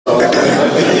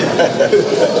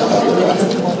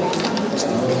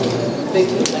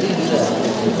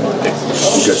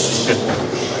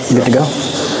Good to go?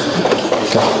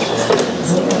 Okay.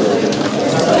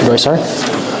 Do I start? All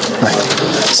right.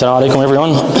 Assalamu alaikum,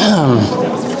 everyone.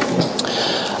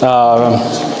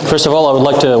 First of all, I would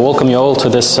like to welcome you all to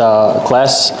this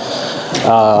class,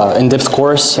 in-depth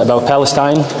course about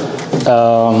Palestine.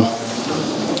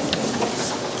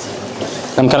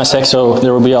 I'm kind of sick, so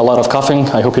there will be a lot of coughing.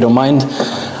 I hope you don't mind.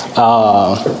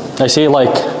 I see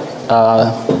like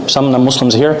some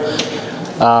Muslims here.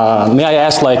 May I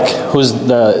ask, like,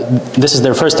 this is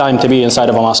their first time to be inside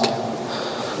of a mosque?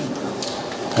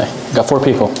 Okay, got 4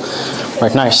 people.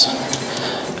 Right, nice.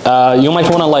 You might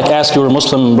want to like ask your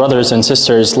Muslim brothers and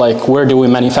sisters, like, where do we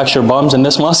manufacture bombs in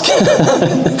this mosque?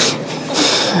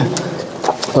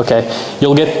 Okay,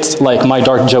 you'll get like my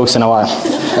dark jokes in a while.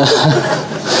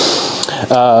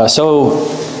 So,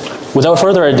 without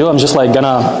further ado, I'm just like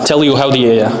gonna tell you how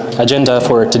the agenda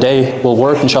for today will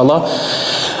work, inshallah.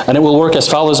 And it will work as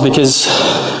follows, because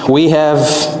we have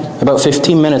about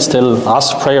 15 minutes till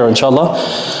Asr prayer, inshallah.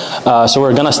 So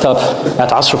we're gonna stop at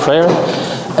Asr prayer,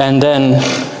 and then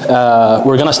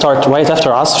we're gonna start right after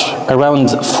Asr,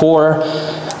 around 4,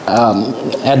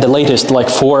 at the latest, like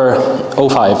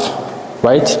 4:05,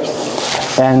 right?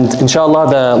 And inshallah,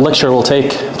 the lecture will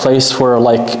take place for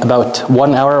like about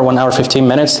 1 hour, 1 hour 15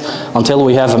 minutes, until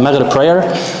we have a Maghrib prayer.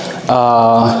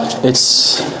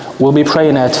 We'll be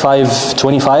praying at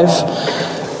 5:25,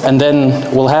 and then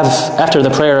we'll have, after the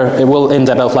prayer, it will end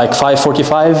about like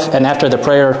 5:45, and after the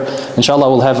prayer, inshallah,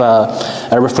 we'll have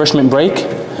a refreshment break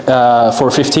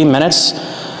for 15 minutes,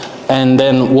 and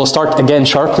then we'll start again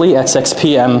sharply at 6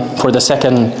 p.m. for the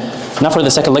second, not for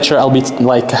the second lecture, I'll be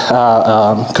like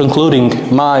concluding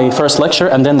my first lecture,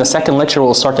 and then the second lecture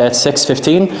will start at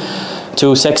 6:15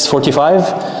 to 6:45,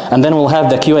 and then we'll have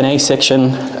the Q&A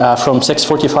section from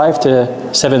 6:45 to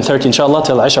 7:30, inshallah,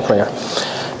 till Isha prayer.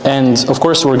 And of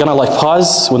course, we're gonna like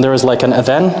pause when there is like an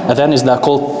adhan. Adhan is the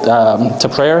call to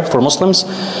prayer for Muslims,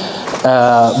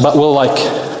 but we'll like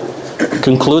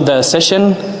conclude the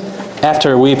session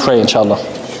after we pray, inshallah.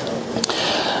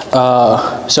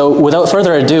 So without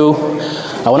further ado,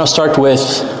 I want to start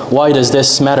with, why does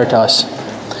this matter to us?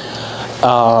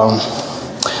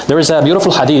 There is a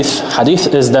beautiful hadith.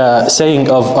 Hadith is the saying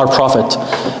of our Prophet,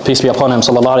 peace be upon him,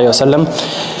 sallallahu alayhi wa sallam.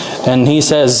 And he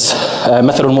says,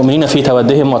 مثل المؤمنين في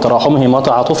تودهم وتراحمهم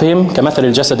وتعاطفهم كمثل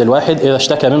الجسد الواحد إذا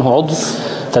اشتكى منه عضو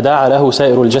تداعى له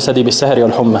سائر الجسد بالسهر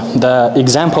والحمى. The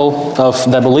example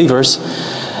of the believers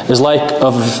is like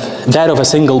of that of a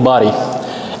single body.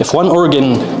 If one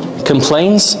organ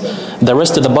complains, the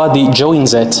rest of the body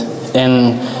joins it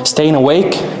in staying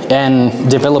awake and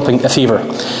developing a fever.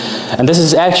 And this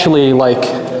is actually like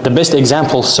the best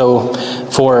example. So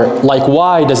for like,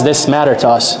 why does this matter to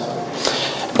us?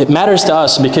 It matters to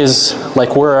us because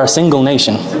like we're a single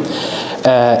nation.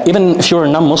 Even if you're a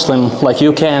non-Muslim, like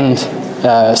you can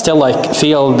still like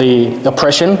feel the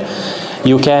oppression.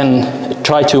 You can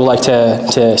try to like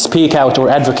to speak out or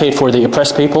advocate for the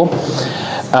oppressed people.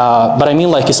 But I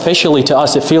mean, like, especially to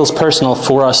us, it feels personal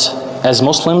for us as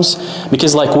Muslims,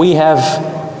 because like we have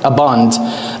a bond.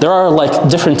 There are like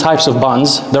different types of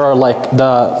bonds. There are like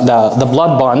the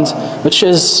blood bond, which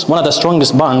is one of the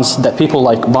strongest bonds that people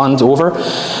like bond over.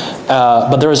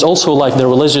 But there is also like the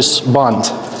religious bond.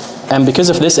 And because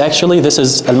of this, actually, this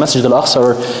is Al-Masjid Al-Aqsa,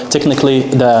 or technically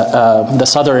the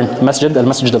southern Masjid,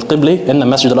 Al-Masjid Al-Qibli, in the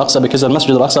Masjid Al-Aqsa, because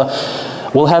Al-Masjid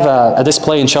Al-Aqsa will have a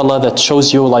display, inshallah, that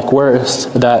shows you like where is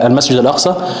the Al-Masjid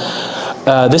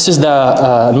Al-Aqsa. This is the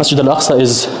Al-Masjid Al-Aqsa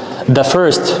is the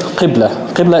first Qibla.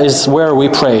 Qibla is where we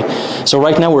pray. So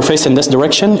right now we're facing this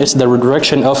direction. It's the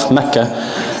direction of Mecca,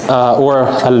 or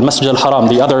Al-Masjid Al-Haram,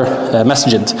 the other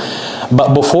masjid.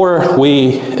 But before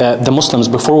we, the Muslims,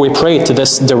 before we pray to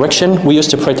this direction, we used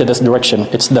to pray to this direction.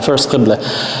 It's the first Qibla.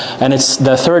 And it's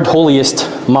the third holiest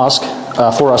mosque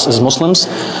for us as Muslims.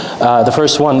 The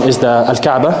first one is the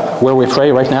Al-Kaaba, where we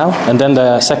pray right now. And then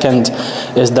the second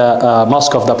is the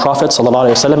Mosque of the Prophet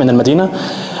ﷺ in Medina.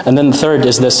 And then the third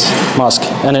is this mosque.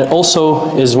 And it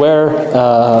also is where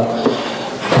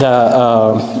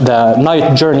the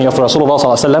night journey of Rasulullah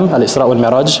ﷺ, Al-Isra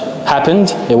wal-Mi'raj,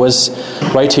 happened. It was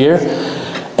right here.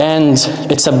 And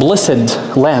it's a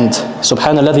blessed land.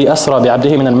 سبحان الذي أسرى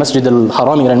بعبده من المسجد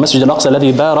الحرام إلى المسجد الأقصى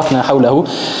الذي باركنا حوله.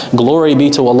 Glory be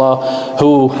to Allah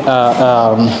who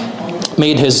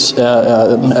made his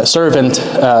servant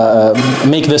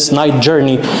make this night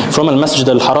journey from Al-Masjid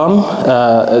Al-Haram,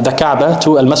 the Kaaba,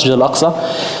 to Al-Masjid Al-Aqsa,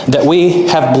 that we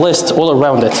have blessed all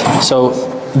around it. So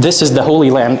this is the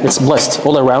Holy Land. It's blessed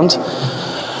all around.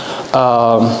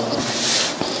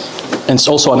 And it's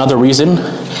also another reason.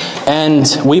 And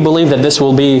we believe that this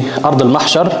will be Ard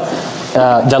al-Mahshar,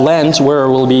 the land where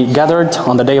we'll be gathered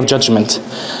on the day of judgment.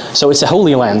 So it's a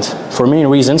holy land for many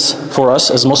reasons for us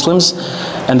as Muslims,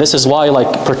 and this is why,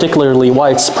 like, particularly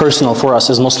why it's personal for us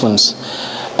as Muslims.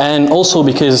 And also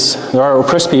because there are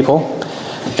oppressed people,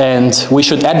 and we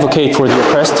should advocate for the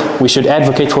oppressed. We should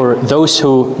advocate for those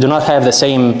who do not have the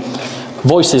same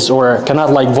voices or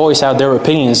cannot like voice out their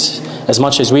opinions as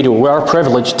much as we do. We are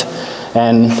privileged,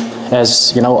 and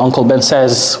as you know, Uncle Ben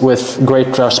says, with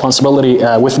great responsibility,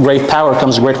 with great power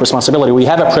comes great responsibility. We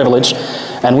have a privilege,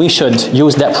 and we should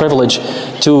use that privilege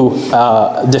to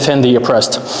defend the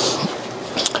oppressed.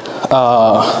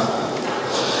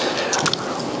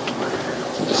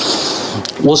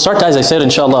 We'll start, as I said,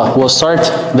 inshallah, we'll start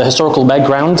the historical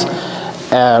background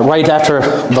right after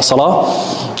the Salah.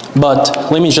 But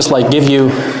let me just like give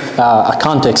you a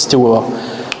context to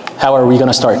how are we going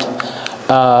to start.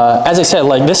 As I said,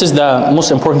 like, this is the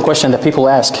most important question that people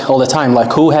ask all the time,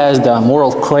 like, who has the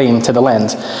moral claim to the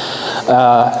land?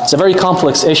 It's a very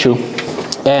complex issue,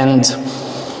 and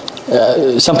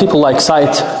some people like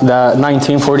cite the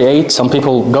 1948, some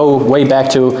people go way back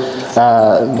to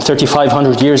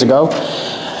 3,500 years ago.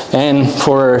 And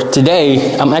for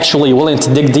today, I'm actually willing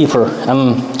to dig deeper.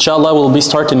 Inshallah, we'll be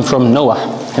starting from Noah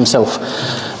himself,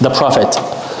 the prophet.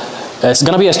 It's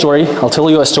going to be a story. I'll tell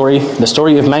you a story, the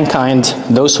story of mankind,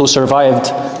 those who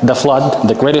survived the flood,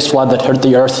 the greatest flood that hurt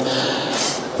the earth,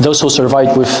 those who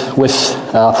survived with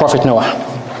Prophet Noah.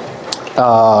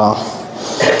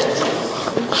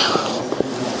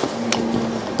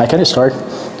 I can start.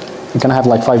 We're going to have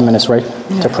like 5 minutes, right,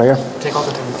 to prayer? Take all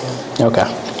the time you can. Okay.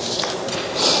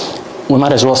 We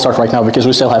might as well start right now because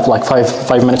we still have like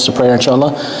five minutes to prayer,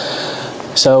 inshallah.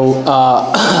 So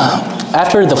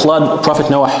after the flood, Prophet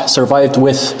Noah survived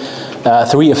with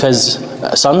 3 of his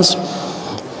sons,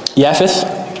 Japheth,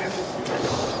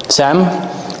 Sam,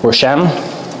 or Sham,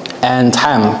 and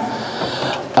Ham.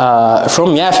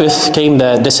 From Japheth came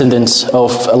the descendants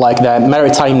of like the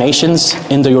maritime nations,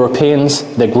 Indo-Europeans,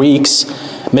 the Greeks,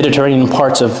 Mediterranean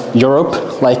parts of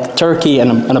Europe, like Turkey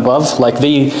and above, like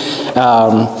they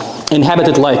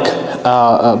inhabited like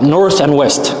north and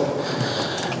west.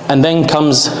 And then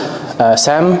comes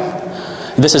Sam.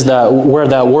 This is where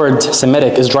the word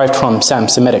Semitic is derived from, Sam,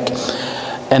 Semitic.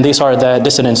 And these are the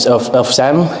descendants of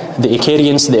Sam, the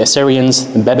Akkadians, the Assyrians,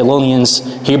 the Babylonians,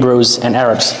 Hebrews, and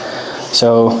Arabs.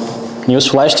 So,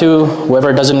 newsflash to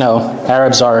whoever doesn't know,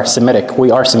 Arabs are Semitic.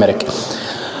 We are Semitic,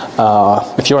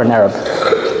 if you're an Arab.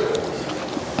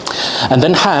 And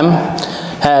then Ham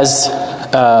has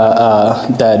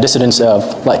the descendants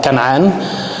of like Canaan,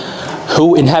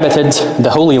 who inhabited the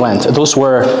Holy Land. Those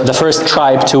were the first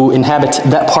tribe to inhabit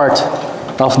that part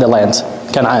of the land,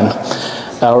 Canaan,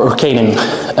 or Canaan.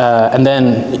 And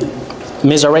then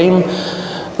Mizraim,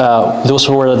 those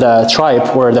were the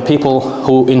tribe, were the people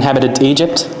who inhabited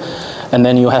Egypt. And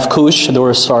then you have Cush,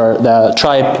 those are the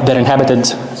tribe that inhabited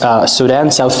Sudan,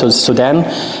 South Sudan,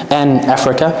 and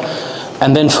Africa.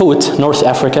 And then Phut, North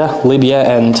Africa, Libya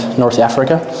and North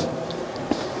Africa.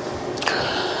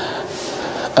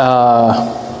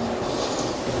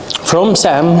 From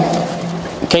Sam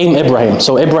came Ibrahim.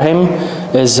 So Ibrahim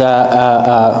is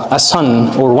a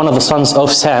son, or one of the sons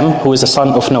of Sam, who is a son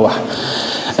of Noah.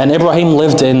 And Ibrahim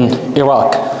lived in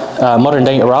Iraq, modern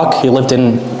day Iraq. He lived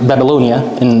in Babylonia,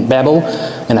 in Babel,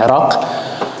 in Iraq.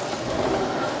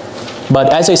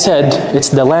 But as I said, it's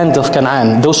the land of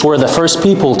Canaan. Those were the first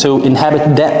people to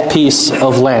inhabit that piece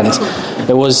of land.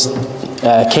 It was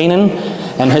Canaan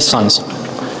and his sons.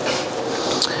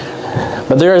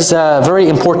 But there is a very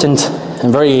important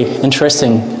and very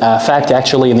interesting fact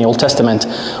actually in the Old Testament,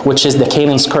 which is the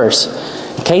Canaan's curse.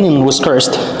 Canaan was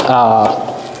cursed.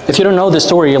 If you don't know the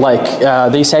story, like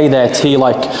they say that he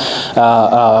like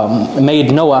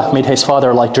made his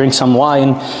father like drink some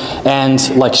wine and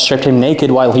like stripped him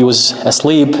naked while he was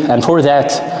asleep, and for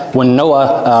that, when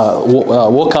Noah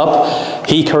woke up,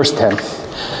 he cursed him.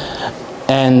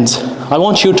 And I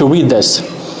want you to read this.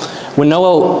 When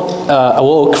Noah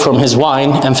awoke from his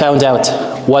wine and found out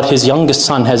what his youngest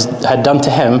son had done to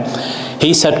him,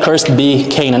 he said, "Cursed be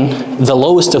Canaan, the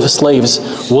lowest of his slaves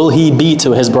will he be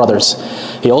to his brothers."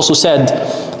 He also said,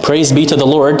 "Praise be to the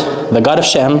Lord, the God of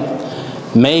Shem.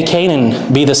 May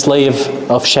Canaan be the slave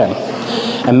of Shem.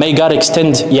 And may God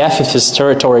extend Japheth's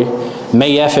territory.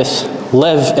 May Japheth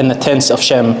live in the tents of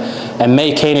Shem. And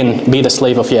may Canaan be the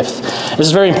slave of Japheth." This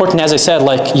is very important. As I said,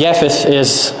 like Japheth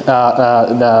is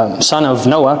the son of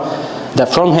Noah, that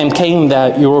from him came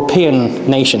the European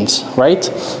nations, right?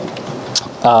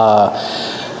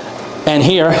 And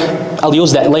here, I'll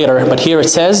use that later, but here it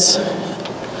says,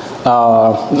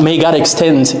 may God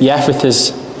extend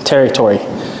Japheth's territory.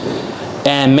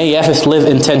 and may Japheth live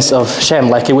in tents of Shem.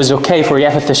 Like it was okay for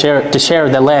Japheth to share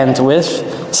the land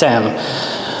with Sam,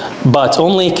 but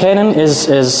only Canaan is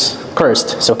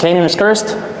cursed. So Canaan is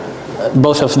cursed.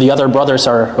 Both of the other brothers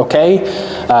are okay.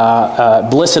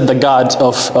 Blessed the God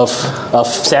of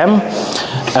Sam,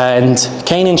 and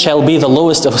Canaan shall be the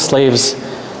lowest of slaves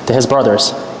to his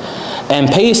brothers. And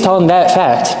based on that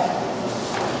fact,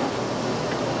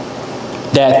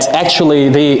 that actually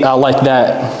the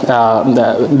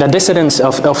descendants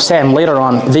of Sam later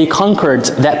on, they conquered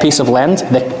that piece of land,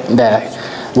 the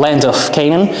land of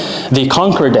Canaan. They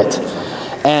conquered it,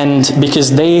 and because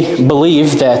they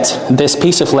believed that this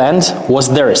piece of land was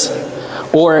theirs,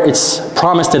 or it's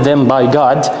promised to them by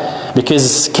God,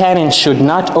 because Canaan should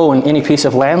not own any piece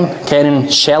of land. Canaan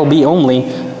shall be only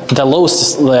the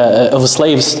lowest of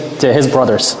slaves to his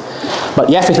brothers. But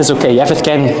Japheth is okay. Japheth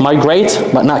can migrate,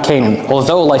 but not Canaan.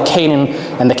 Although like Canaan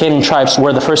and the Canaan tribes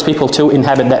were the first people to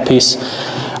inhabit that piece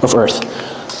of earth.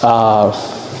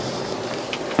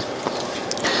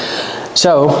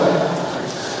 So,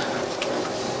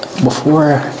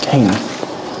 before Canaan,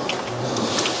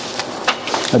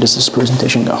 how does this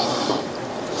presentation go?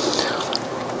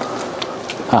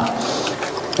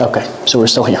 Okay, so we're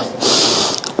still here.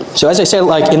 So as I said,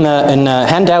 like in the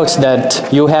handouts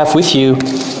that you have with you,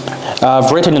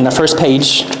 I've written in the first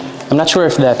page. I'm not sure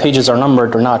if the pages are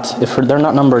numbered or not. If they're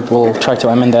not numbered, we'll try to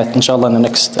amend that, inshallah, in the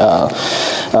next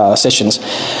sessions.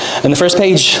 In the first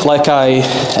page,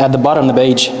 at the bottom of the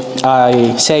page,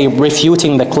 I say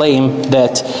refuting the claim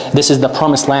that this is the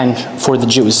promised land for the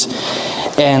Jews.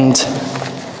 And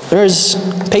there's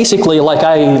basically, like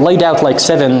I laid out like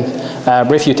 7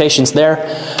 refutations there.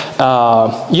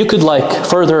 You could like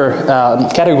further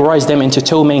categorize them into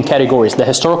 2 main categories: the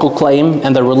historical claim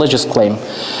and the religious claim.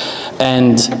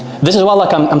 And this is why,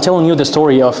 like, I'm telling you the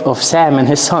story of Sam and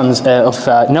his sons, of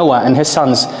Noah and his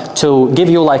sons, to give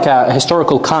you like a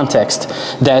historical context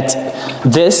that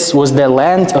this was the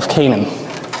land of Canaan.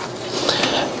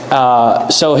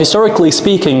 So historically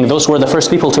speaking, those were the first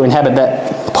people to inhabit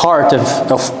that part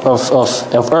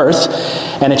of earth,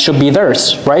 and it should be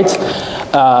theirs, right?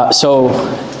 So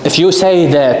if you say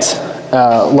that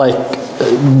like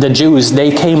the Jews,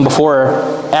 they came before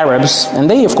Arabs, and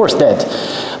they of course did,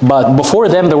 but before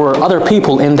them there were other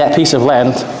people in that piece of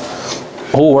land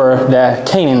who were the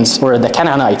Canaanites or the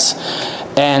Canaanites.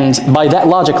 And by that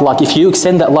logic, like if you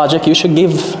extend that logic, you should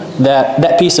give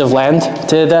that piece of land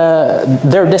to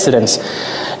their descendants.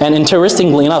 And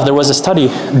interestingly enough, there was a study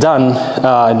done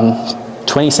in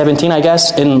 2017, I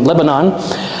guess, in Lebanon.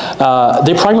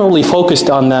 They primarily focused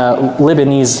on the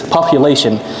Lebanese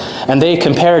population, and they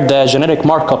compared the genetic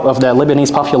markup of the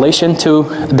Lebanese population to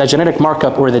the genetic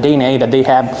markup or the DNA that they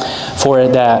have for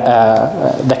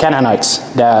the Canaanites,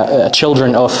 the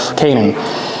children of Canaan.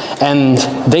 And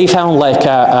they found like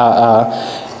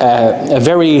a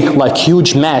very like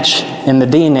huge match in the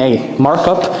DNA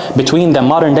markup between the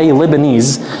modern day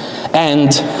Lebanese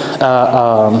and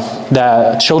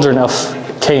the children of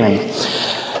Canaan.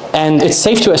 And it's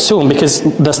safe to assume, because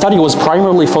the study was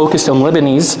primarily focused on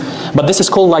Lebanese, but this is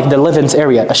called like the Levant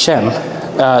area, Hashem.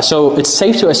 So it's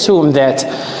safe to assume that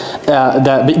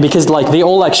because like they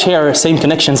all like share same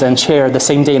connections and share the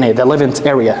same DNA, the Levant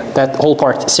area, that whole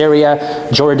part, Syria,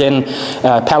 Jordan,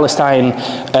 Palestine,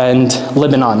 and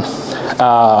Lebanon.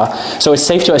 So it's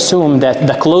safe to assume that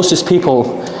the closest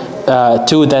people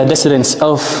to the descendants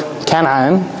of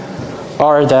Canaan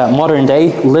are the modern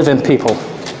day Levant people.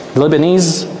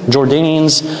 Lebanese,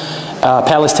 Jordanians,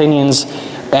 Palestinians,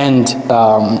 and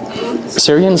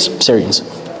Syrians.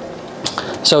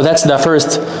 So that's the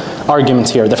first argument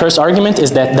here. The first argument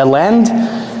is that the land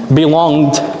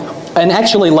belonged, and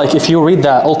actually like if you read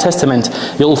the Old Testament,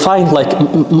 you'll find like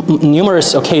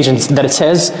numerous occasions that it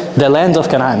says the land of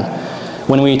Canaan.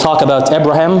 When we talk about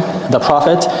Abraham, the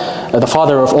prophet, the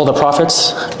father of all the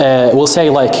prophets, will say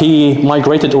like he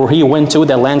migrated or he went to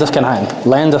the land of Canaan,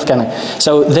 land of Canaan.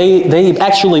 So they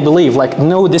actually believe, like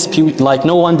no dispute, like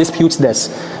no one disputes this,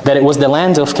 that it was the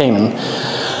land of Canaan.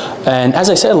 And as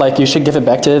I said, like you should give it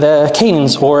back to the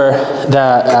Canaans or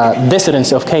the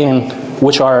descendants of Canaan,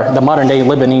 which are the modern day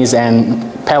Lebanese and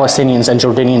Palestinians and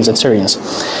Jordanians and Syrians.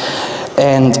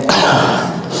 And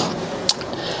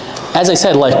as I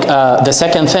said, like the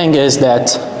second thing is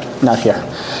that, not here.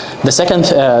 The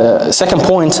second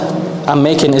point I'm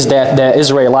making is that the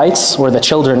Israelites, or the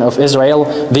children of Israel,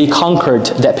 they conquered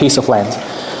that piece of land.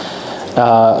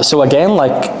 So again,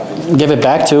 like give it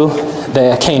back to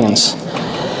the Canaans.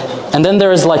 And then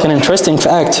there is like an interesting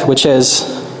fact, which is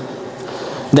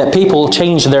that people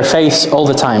change their faith all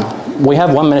the time. we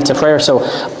have 1 minute to prayer, so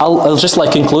I'll just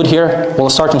like conclude here. We'll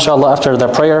start inshallah after the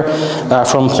prayer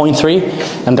from point 3,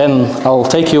 and then I'll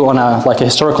take you on a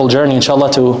historical journey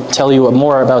inshallah to tell you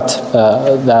more about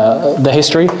the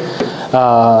history.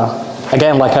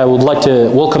 Again, I would like to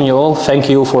welcome you all. Thank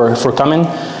you for coming,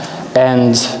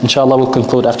 and inshallah we'll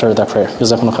conclude after the prayer.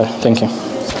 Jazakumullah khair. Thank you.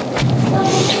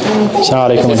 Assalamu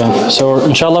alaikum again. So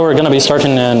inshallah we're going to be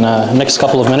starting in next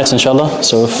couple of minutes inshallah.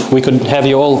 So if we could have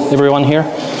you all, everyone here.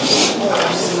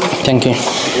 Thank you.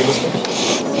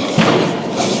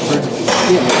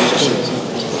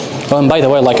 Oh, and by the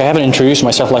way, I haven't introduced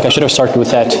myself, I should have started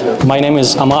with that. My name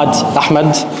is Ahmad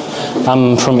Ahmed.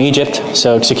 I'm from Egypt,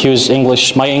 so excuse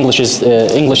English. My English is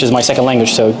my second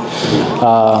language, so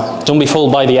don't be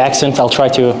fooled by the accent. I'm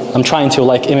trying to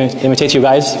imitate you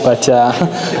guys, but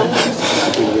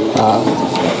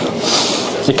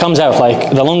it comes out.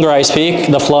 The longer I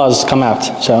speak, the flaws come out.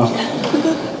 So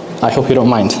I hope you don't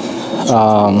mind.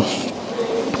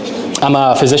 I'm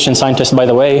a physician scientist, by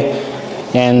the way,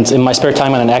 and in my spare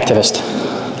time I'm an activist.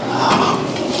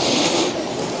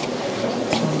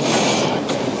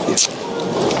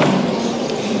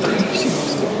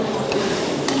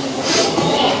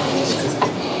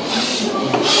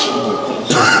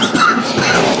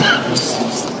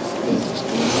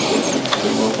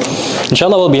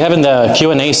 Inshallah, we'll be having the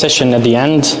Q&A session at the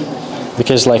end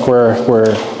because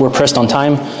we're pressed on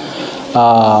time.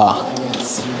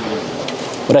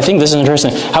 But I think this is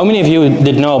interesting. How many of you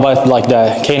did know about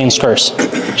the Canaan's curse?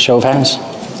 Show of hands.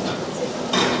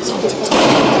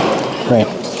 Right.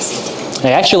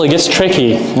 It actually gets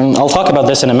tricky, and I'll talk about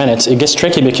this in a minute. It gets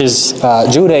tricky because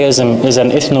Judaism is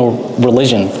an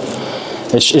ethno-religion.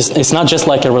 It's not just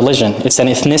a religion, it's an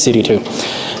ethnicity too.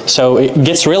 So it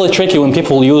gets really tricky when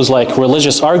people use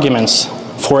religious arguments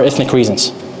for ethnic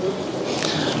reasons.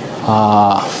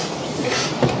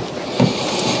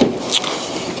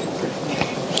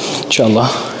 Inshallah.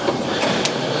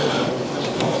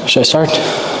 Should I start?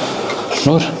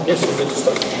 Noor? Yes, you're good to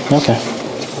start. Okay.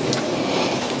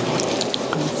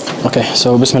 Okay,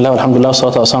 so Bismillah, alhamdulillah,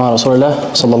 salatu wassalamu ala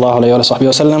rasulillah, sallallahu alayhi wa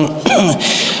sallam.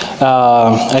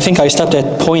 I think I stopped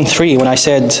at point 3 when I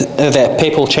said that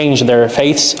people change their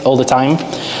faiths all the time.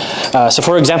 So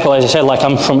for example, as I said,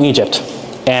 I'm from Egypt,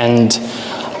 and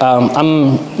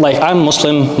I'm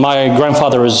Muslim. My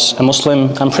grandfather is a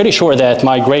Muslim. I'm pretty sure that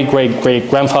my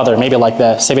great-great-great-grandfather, maybe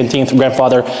the 17th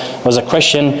grandfather, was a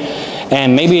Christian,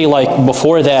 and maybe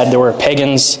before that there were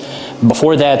pagans.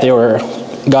 Before that there were,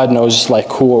 God knows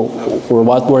who or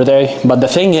what were they. But the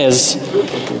thing is,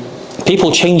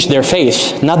 people change their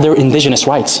faith, not their indigenous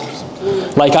rights.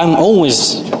 I've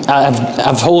always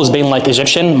been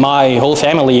Egyptian. My whole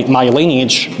family, my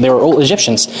lineage, they were all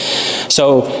Egyptians.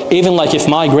 So even if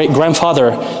my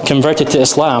great-grandfather converted to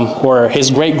Islam, or his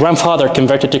great-grandfather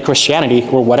converted to Christianity,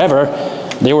 or whatever,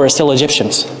 they were still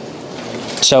Egyptians.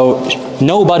 So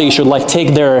nobody should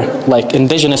take their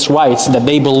indigenous rights that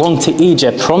they belong to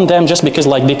Egypt from them just because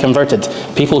they converted.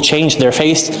 People change their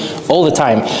faith all the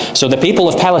time. So the people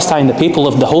of Palestine, the people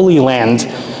of the Holy Land,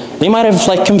 they might have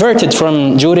converted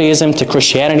from Judaism to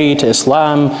Christianity to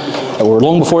Islam, or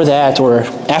long before that or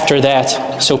after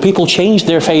that. So people change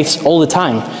their faiths all the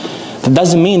time. That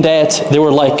doesn't mean that they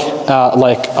were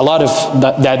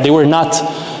that they were not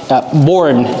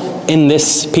born in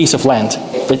this piece of land.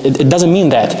 It doesn't mean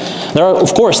that. There are,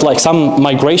 of course, some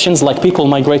migrations, people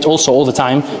migrate also all the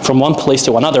time from one place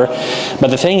to another. But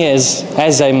the thing is,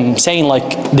 as I'm saying,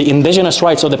 the indigenous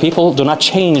rights of the people do not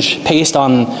change based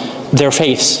on their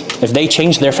faiths. If they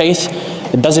change their faith,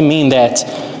 it doesn't mean that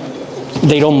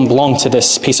they don't belong to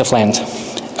this piece of land.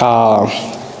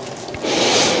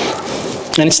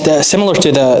 And it's similar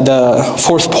to the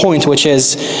 4th point, which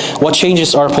is what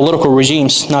changes are political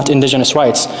regimes, not indigenous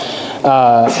rights.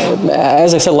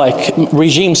 As I said,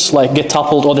 regimes get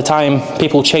toppled all the time.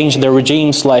 People change their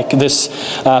regimes. This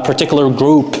particular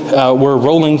group were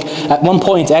ruling. At one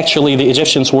point, actually, the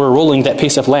Egyptians were ruling that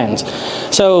piece of land.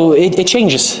 So it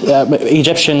changes.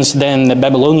 Egyptians, then the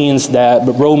Babylonians, the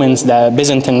Romans, the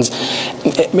Byzantines.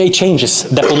 It changes.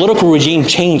 The political regime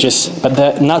changes,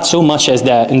 but not so much as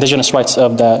the indigenous rights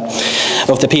of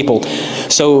the people.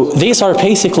 So these are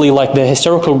basically the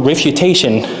historical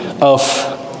refutation of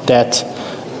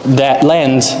that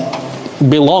land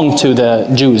belonged to the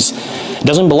Jews. It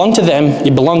doesn't belong to them.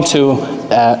 It belonged to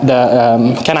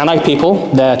the Canaanite people,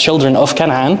 the children of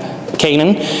Canaan.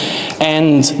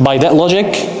 And by that logic,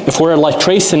 if we're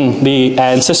tracing the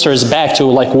ancestors back to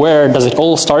where does it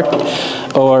all start,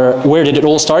 or where did it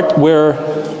all start, we're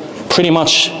pretty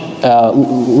much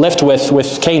left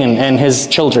with Canaan and his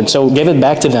children. So give it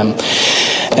back to them.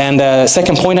 And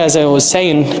second point, as I was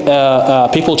saying,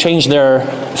 people change their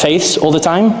faiths all the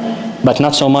time, but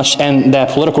not so much. And the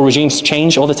political regimes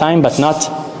change all the time, but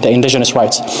not the indigenous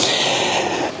rights.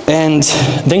 And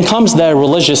then comes the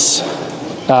religious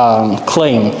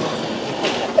claim.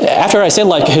 After I said,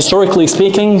 like, historically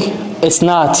speaking, it's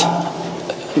not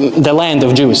the land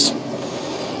of Jews.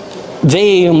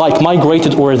 They like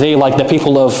migrated, or they, like the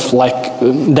people of like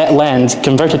that land,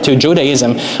 converted to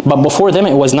Judaism, but before them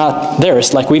it was not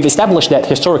theirs. Like, we've established that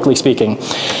historically speaking.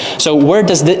 So where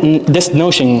does this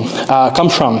notion come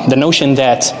from? The notion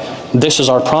that this is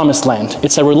our promised land.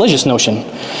 It's a religious notion.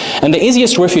 And the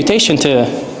easiest refutation to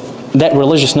that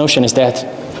religious notion is that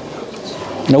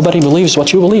nobody believes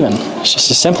what you believe in. It's just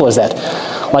as simple as that.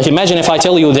 Like, imagine if I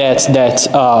tell you that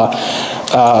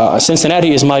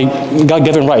Cincinnati is my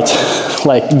God-given right.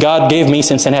 Like, God gave me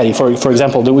Cincinnati, for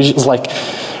example. Do we just like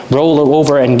roll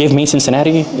over and give me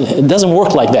Cincinnati? It doesn't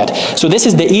work like that. So this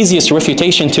is the easiest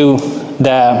refutation to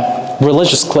the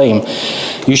religious claim.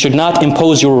 You should not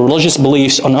impose your religious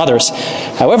beliefs on others.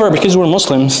 However, because we're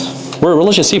Muslims, we're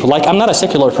religious people. Like, I'm not a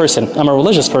secular person, I'm a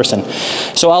religious person.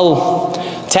 So I'll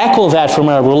tackle that from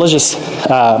a religious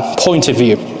point of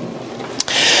view.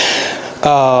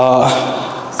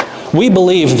 We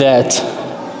believe that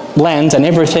land and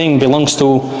everything belongs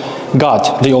to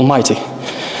God, the Almighty.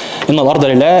 In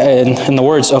the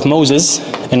words of Moses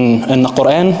in the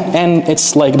Quran, and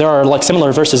it's like there are like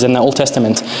similar verses in the Old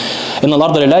Testament. The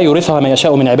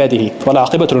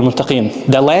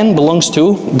land belongs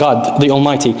to God, the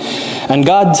Almighty, and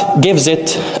God gives it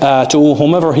to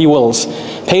whomever He wills,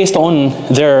 based on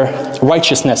their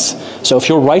righteousness. So if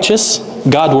you're righteous,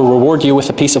 God will reward you with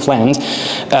a piece of land,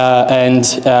 and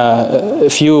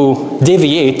if you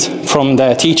deviate from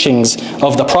the teachings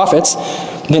of the prophets,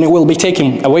 then it will be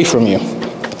taken away from you.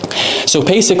 So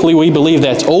basically, we believe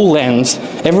that all lands,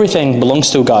 everything belongs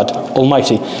to God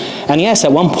Almighty. And yes,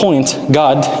 at one point,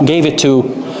 God gave it to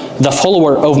the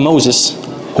follower of Moses,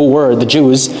 who were the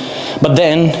Jews, but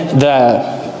then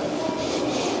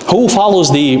who follows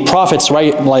the prophets,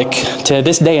 right, like to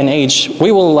this day and age,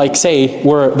 we will like say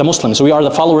we're the Muslims. We are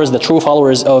the followers, the true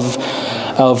followers of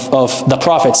the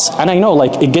prophets. And I know,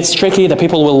 like, it gets tricky, that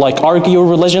people will like argue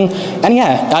religion. And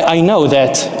yeah, I know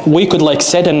that we could like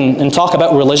sit and talk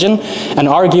about religion and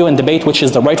argue and debate which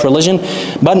is the right religion.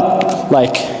 But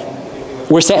like,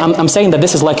 I'm saying that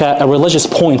this is like a religious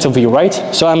point of view, right?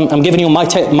 So I'm giving you my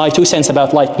 2 cents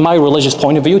about like my religious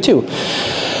point of view too.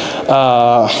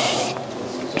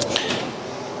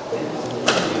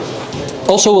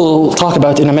 Also, we'll talk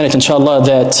about in a minute, inshallah,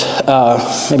 that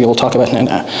maybe we'll talk about it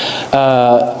now.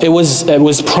 It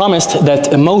was promised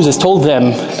that Moses told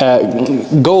them,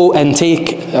 go and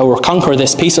take or conquer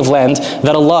this piece of land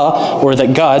that Allah or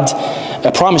that God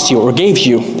promised you or gave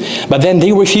you. But then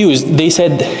they refused. They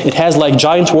said, it has like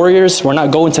giant warriors. We're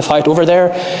not going to fight over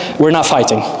there. We're not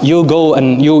fighting. You go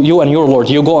and you and your Lord,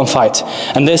 you go and fight.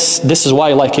 And this is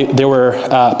why like they were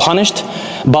punished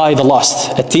by the lust.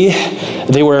 At Tih,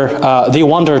 they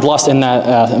wandered lost in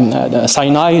the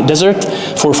Sinai desert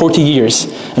for 40 years.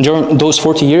 And during those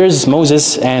 40 years,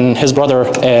 Moses and his brother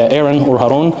Aaron or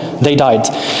Harun, they died.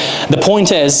 The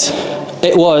point is,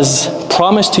 it was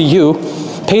promised to you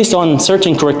based on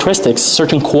certain characteristics,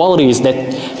 certain qualities that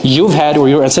you've had or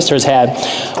your ancestors had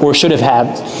or should have had,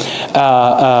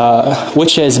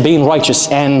 which is being righteous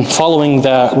and following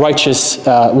the righteous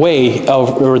way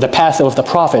or the path of the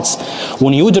prophets.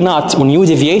 When you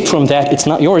deviate from that, it's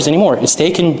not yours anymore. It's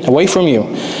taken away from you.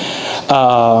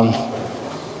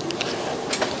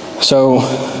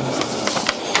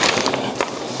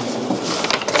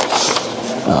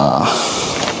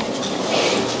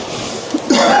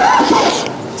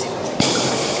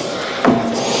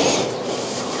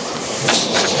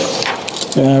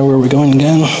 Where are we going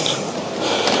again?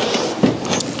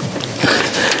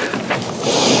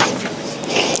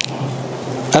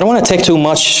 I don't want to take too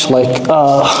much like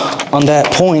on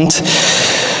that point,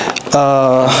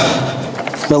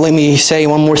 but let me say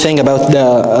one more thing about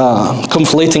the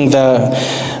conflating the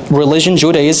religion,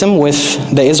 Judaism,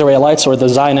 with the Israelites or the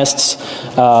Zionists,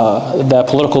 the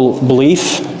political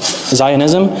belief,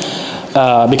 Zionism,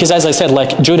 because as I said,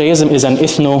 like Judaism is an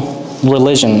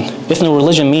ethno-religion.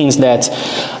 Ethno-religion means that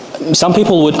some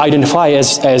people would identify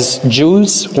as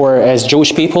Jews or as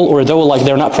Jewish people, or though like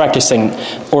they're not practicing,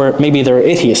 or maybe they're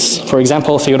atheists. For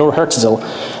example, Theodor Herzl,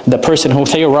 the person who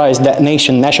theorized that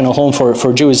national home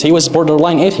for Jews, he was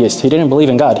borderline atheist. He didn't believe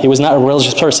in God. He was not a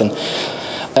religious person.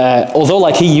 although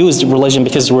like he used religion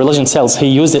because religion sells, he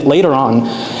used it later on.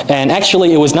 And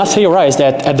actually it was not theorized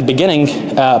that at the beginning,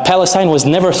 Palestine was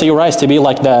never theorized to be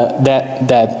like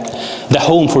the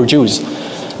home for Jews.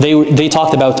 They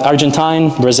talked about Argentina,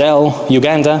 Brazil,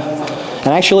 Uganda. And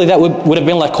actually that would have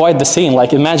been like quite the scene.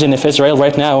 Like imagine if Israel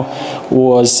right now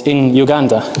was in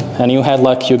Uganda and you had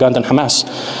like Ugandan Hamas.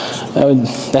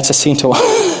 That's a scene to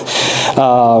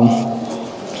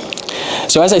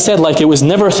so as I said, like it was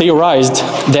never theorized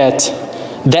that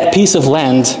that piece of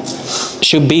land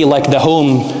should be like the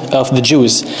home of the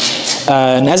Jews.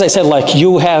 And as I said, like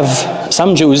you have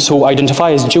some Jews who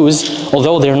identify as Jews,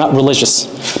 although they're not religious.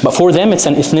 But for them, it's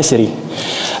an ethnicity.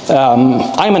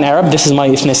 I'm an Arab, this is my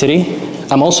ethnicity.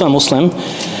 I'm also a Muslim,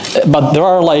 but there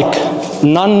are like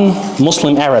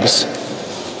non-Muslim Arabs.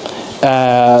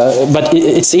 But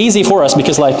it's easy for us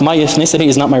because like my ethnicity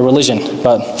is not my religion.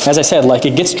 But as I said, like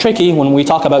it gets tricky when we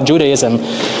talk about Judaism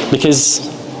because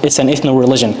it's an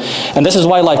ethno-religion. And this is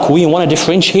why like we want to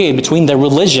differentiate between the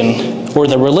religion or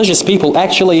the religious people.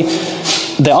 Actually,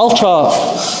 the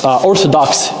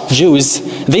ultra-Orthodox Jews,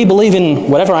 they believe in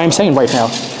whatever I'm saying right now.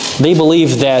 They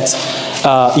believe that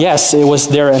yes, it was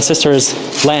their ancestors'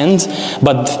 land,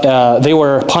 but they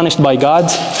were punished by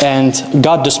God, and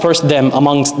God dispersed them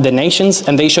amongst the nations,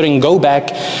 and they shouldn't go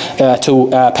back to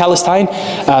Palestine.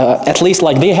 At least,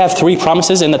 like they have 3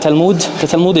 promises in the Talmud. The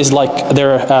Talmud is like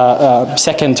their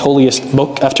second holiest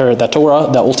book after the Torah,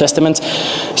 the Old Testament.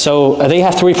 So they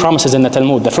have 3 promises in the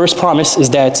Talmud. The first promise is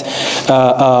that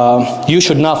you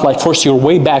should not like force your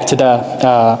way back to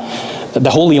the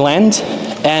Holy Land.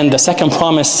 And the second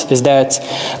promise is that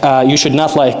you should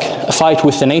not like fight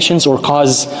with the nations or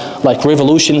cause like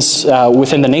revolutions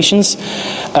within the nations.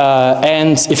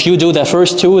 And if you do the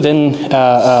first 2, then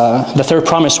the third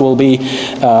promise will be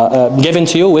given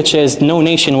to you, which is no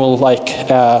nation will like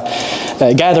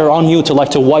gather on you to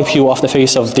like to wipe you off the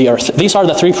face of the earth. These are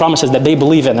the 3 promises that they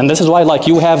believe in, and this is why like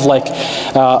you have like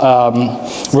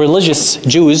religious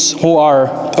Jews who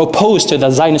are opposed to the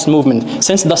Zionist movement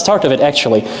since the start of it,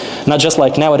 actually, not just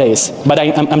like nowadays. But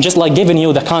I'm just like giving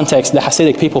you the context. The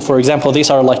Hasidic people, for example, these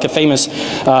are like the famous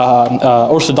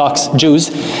Orthodox Jews,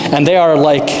 and they are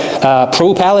like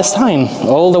pro-Palestine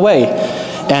all the way,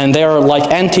 and they are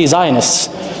like anti-Zionists.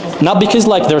 Not because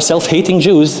like they're self-hating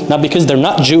Jews, not because they're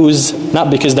not Jews, not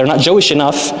because they're not Jewish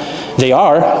enough. They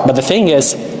are, but the thing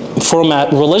is, from a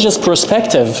religious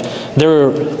perspective,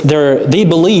 they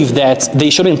believe that they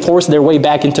shouldn't force their way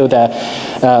back into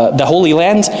the Holy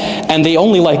Land, and they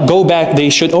only like go back. They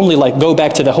should only like go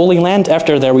back to the Holy Land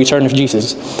after the return of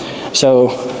Jesus. So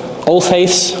all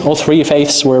faiths, all 3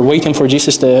 faiths, were waiting for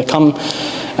Jesus to come,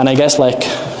 and I guess like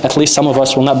at least some of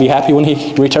us will not be happy when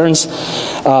he returns.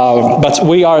 But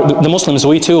we are, the Muslims,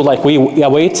 we too, like we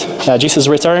await Jesus'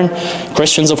 return.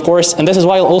 Christians, of course. And this is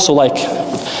why also like,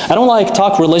 I don't like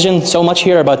talk religion so much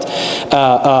here, but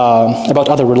about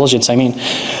other religions, I mean.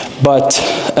 But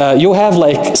you have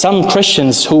like some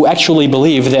Christians who actually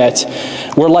believe that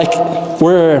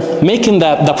we're making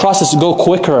the process go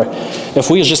quicker if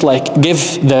we just like give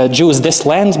the Jews this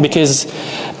land, because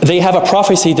they have a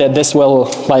prophecy that this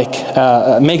will like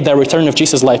make the return of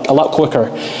Jesus like a lot quicker.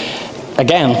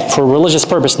 Again, for religious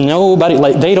purpose, nobody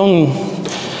like they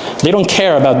don't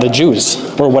care about the Jews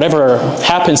or whatever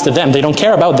happens to them. They don't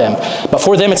care about them. But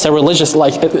for them, it's a religious,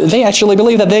 like, they actually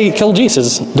believe that they killed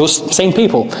Jesus, those same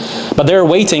people. But they're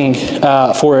waiting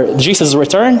for Jesus'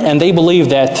 return, and they believe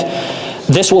that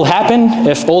this will happen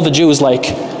if all the Jews,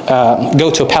 like, go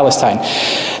to Palestine.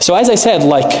 So as I said,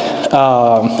 like,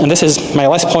 and this is my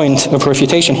last point of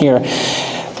refutation here,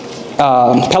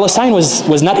 Palestine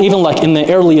was not even, like, in the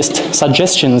earliest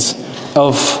suggestions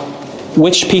of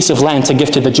which piece of land to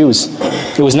give to the Jews.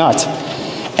 It was not.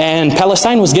 And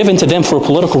Palestine was given to them for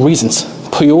political reasons,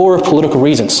 pure political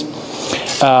reasons.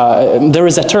 There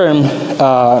is a term,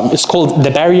 it's called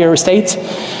the barrier state.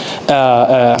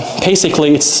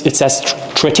 Basically, it's a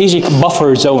strategic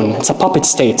buffer zone. It's a puppet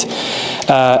state.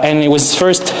 And it was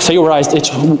first theorized, it's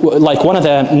like one of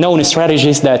the known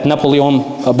strategies that Napoleon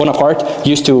Bonaparte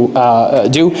used to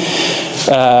do.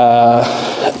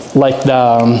 Like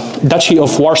the Duchy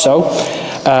of Warsaw,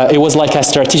 it was like a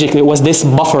strategic, it was this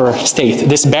buffer state,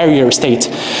 this barrier state.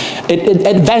 It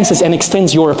advances and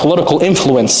extends your political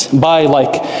influence by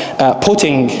like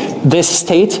putting this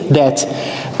state that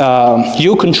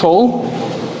you control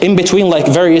in between like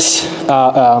various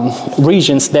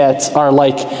regions that are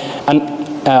like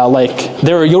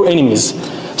they're your enemies.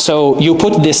 So you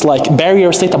put this like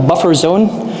barrier state, a buffer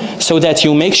zone, so that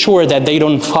you make sure that they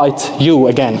don't fight you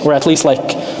again, or at least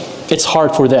like it's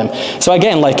hard for them. So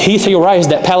again, like he theorized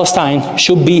that Palestine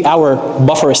should be our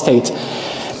buffer state.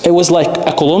 it was like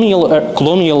a colonial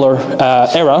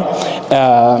era.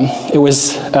 It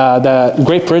was the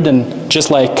Great Britain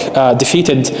just like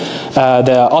defeated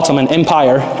the Ottoman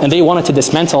Empire, and they wanted to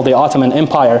dismantle the Ottoman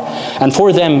Empire. And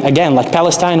for them, again, like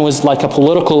Palestine was like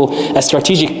a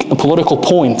strategic political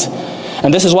point.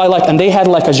 And this is why, like, and they had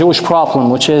like a Jewish problem,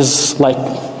 which is like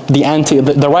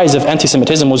the rise of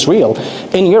anti-Semitism was real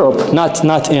in Europe, not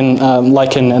in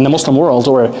like in the Muslim world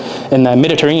or in the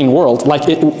Mediterranean world. Like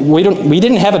we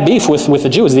didn't have a beef with the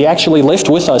Jews. They actually lived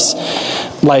with us,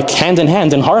 like hand in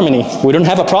hand in harmony. We don't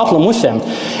have a problem with them,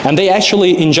 and they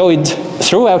actually enjoyed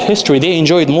throughout history. They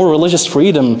enjoyed more religious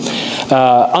freedom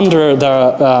under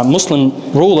the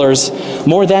Muslim rulers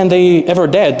more than they ever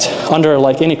did under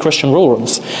like any Christian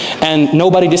rulers, and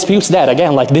nobody disputes that.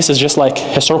 Again, like this is just like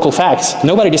historical facts.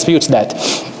 Nobody disputes that.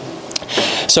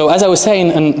 So as I was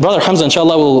saying, and Brother Hamza,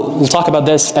 inshallah, will talk about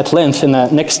this at length in the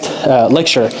next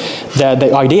lecture,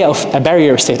 the idea of a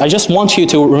barrier state. I just want you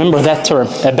to remember that term,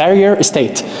 a barrier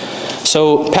state.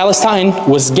 So Palestine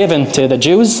was given to the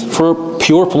Jews for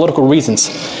pure political reasons.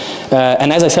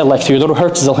 And as I said, like Theodor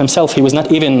Herzl himself, he was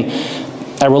not even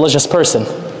a religious person,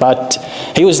 but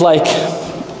he was like,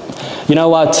 you know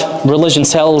what, religion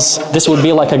sells. This would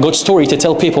be like a good story to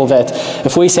tell people that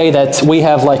if we say that we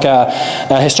have like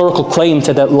a historical claim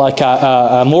to the, like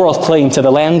a moral claim to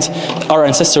the land, our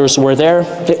ancestors were there,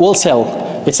 it will sell.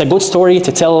 It's a good story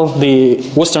to tell the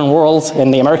Western world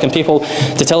and the American people,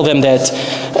 to tell them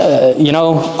that, you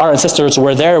know, our ancestors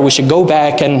were there, we should go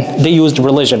back, and they used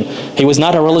religion. He was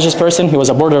not a religious person, he was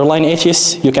a borderline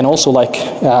atheist. You can also like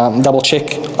double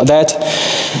check that.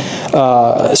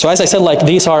 So as I said, like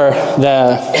these are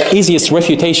the easiest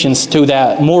refutations to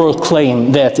the moral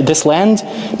claim that this land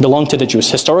belonged to the Jews.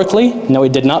 Historically, no,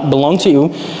 it did not belong to you.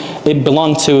 It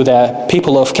belonged to the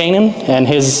people of Canaan and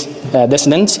his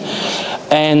descendants.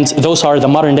 And those are the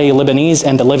modern day Lebanese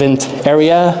and the Levant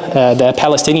area, the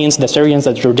Palestinians, the Syrians,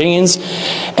 the Jordanians.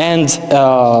 And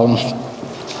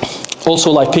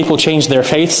also, like, people change their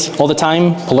faiths all the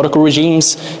time. Political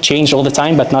regimes change all the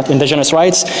time, but not indigenous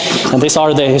rights. And these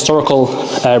are the historical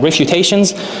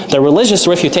refutations. The religious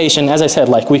refutation, as I said,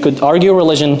 like, we could argue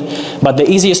religion, but the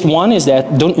easiest one is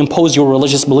that don't impose your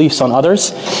religious beliefs on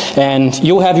others. And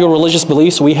you have your religious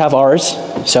beliefs, we have ours.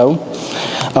 So,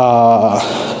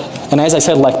 and as I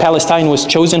said, like, Palestine was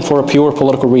chosen for pure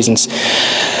political reasons.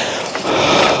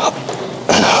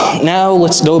 Now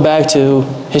let's go back to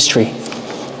history.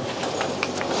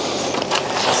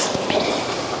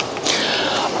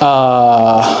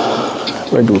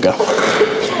 Where do we go?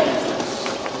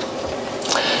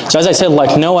 So as I said,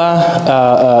 like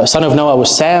Noah, son of Noah was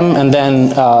Sam, and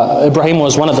then Ibrahim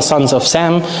was one of the sons of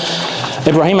Sam.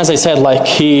 Ibrahim, as I said, like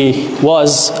he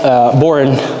was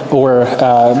born or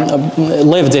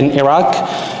lived in Iraq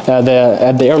at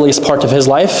the earliest part of his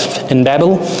life in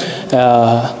Babel.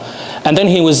 And then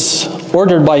he was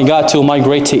ordered by God to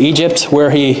migrate to Egypt, where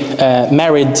he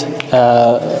married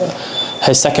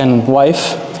his second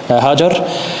wife, Hajar.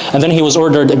 And then he was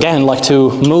ordered again like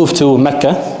to move to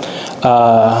Mecca,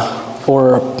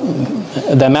 or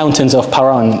the mountains of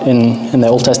Paran in the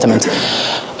Old Testament.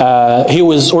 He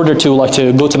was ordered to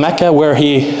go to Mecca, where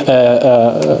he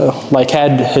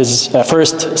had his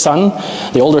first son,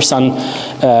 the older son,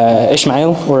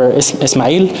 Ishmael or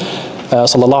Ismail,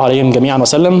 sallallahu alayhi jami'an wa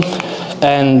sallam,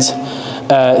 and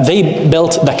they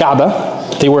built the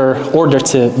Kaaba. They were ordered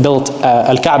to build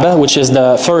Al-Kaaba, which is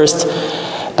the first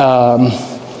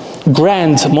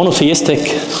grand monotheistic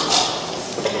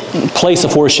place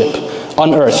of worship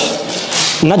on earth.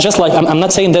 Not just like, I'm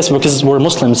not saying this because we're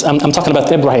Muslims, I'm talking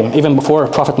about Ibrahim, even before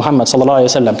Prophet Muhammad sallallahu alaihi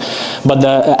wasallam. But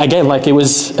again, like it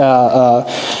was,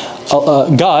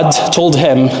 God told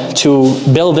him to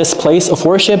build this place of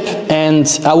worship, and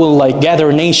I will like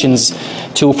gather nations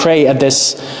to pray at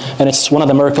this, and it's one of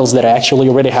the miracles that actually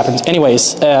already happened.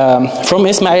 Anyways, from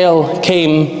Ismail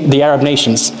came the Arab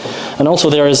nations, and also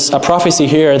there is a prophecy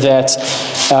here that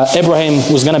Ibrahim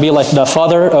was going to be like the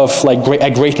father of like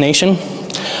a great nation.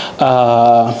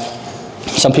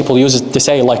 Some people use it to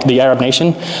say like the Arab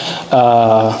nation.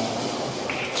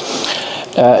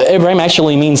 Ibrahim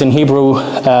actually means in Hebrew,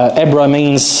 Ibra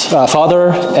means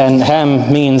father, and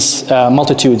Ham means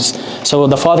multitudes. So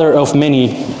the father of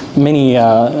many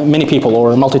people,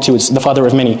 or multitudes, the father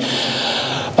of many.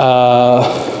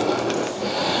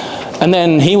 And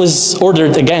then he was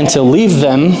ordered again to leave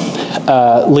them,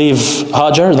 leave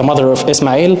Hajar, the mother of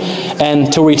Ismail,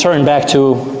 and to return back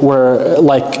to where,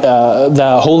 like,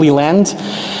 the Holy Land.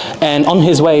 And on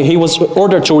his way, he was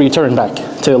ordered to return back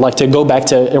to go back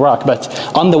to Iraq. But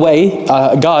on the way,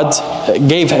 God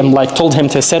gave him, told him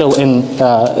to settle in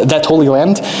that holy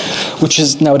land, which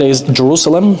is nowadays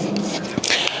Jerusalem,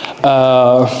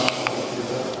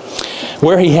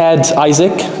 where he had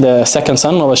Isaac, the second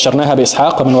son, وَبَشَّرْنَاهَا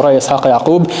بِإِسْحَاقَ وَمِنْ وَرَاءِ إِسْحَاقَ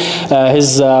يَعْقُوبَ.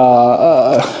 His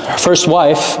first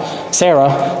wife, Sarah,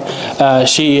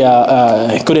 she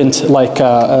couldn't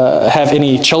have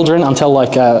any children until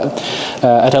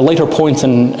at a later point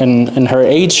in her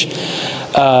age.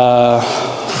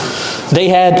 They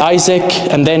had Isaac,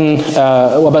 and then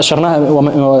وَبَشَّرْنَاهَا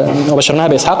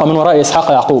بِإِسْحَاقَ وَمِنْ وَرَاءِ إِسْحَاقَ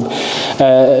يَعْقُوبَ.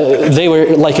 They were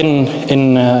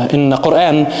in the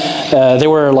Quran, they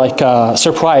were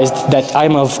surprised that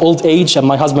I'm of old age and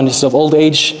my husband is of old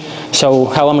age, so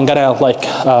how am I gonna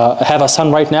have a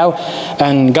son right now?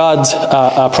 And God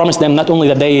promised them not only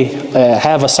that they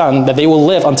have a son, that they will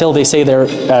live until they say their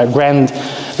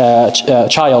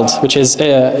child, which is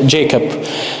Jacob.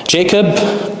 Jacob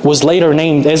was later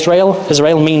named Israel.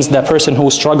 Israel means the person who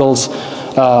struggles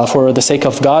for the sake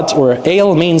of God, or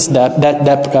El means that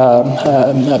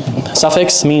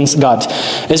suffix means God.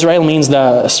 Israel means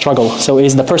the struggle, so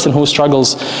is the person who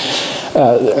struggles.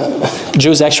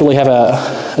 Jews actually have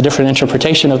a different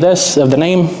interpretation of this, of the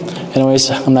name. Anyways,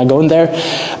 I'm not going there.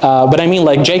 But I mean,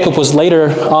 Jacob was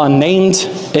later on named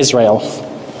Israel.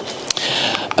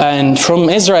 And from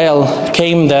Israel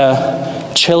came the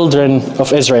children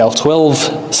of Israel,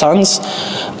 12 sons.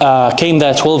 Came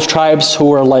the 12 tribes who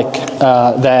were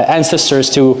the ancestors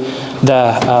to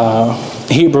the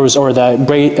Hebrews, or the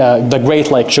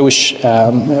great Jewish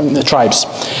tribes.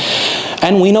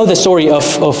 And we know the story of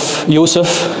Yusuf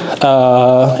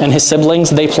and his siblings.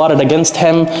 They plotted against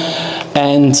him,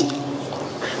 and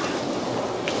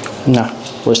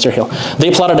we're still here.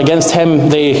 They plotted against him.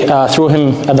 They threw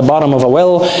him at the bottom of a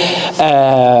well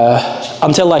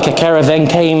until a caravan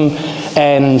came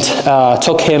and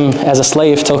took him as a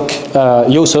slave, took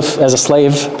Yusuf as a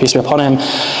slave, peace be upon him,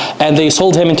 and they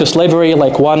sold him into slavery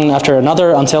one after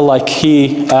another until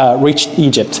he reached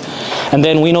Egypt. And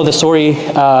then we know the story.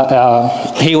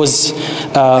 He was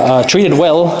treated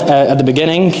well at the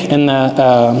beginning in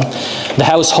the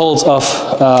households of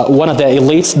one of the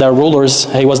elites, the rulers.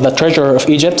 He was the treasurer of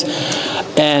Egypt.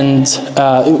 And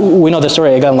we know the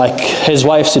story again, his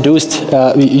wife seduced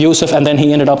Yusuf, and then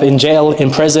he ended up in jail,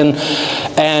 in prison.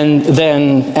 And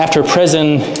then after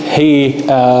prison, he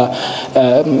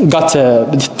got to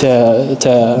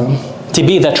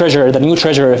be the treasurer, the new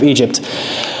treasurer of Egypt.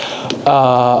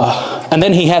 And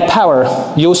then he had power.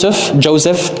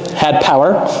 Joseph had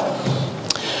power.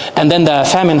 And then the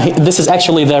famine, this is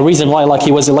actually the reason why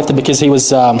he was elected, because he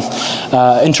was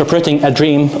interpreting a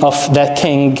dream of that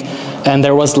king. And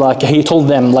there was he told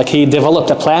them, he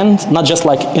developed a plan, not just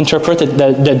interpreted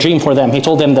the dream for them. He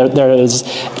told them there is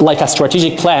a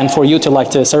strategic plan for you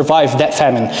to survive that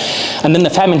famine. And then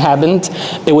the famine happened.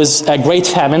 It was a great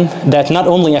famine that not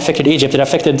only affected Egypt, it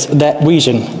affected that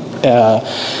region.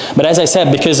 But as I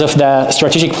said, because of the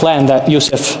strategic plan that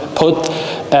Yusuf put,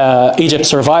 Egypt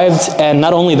survived. And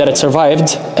not only that it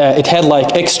survived, it had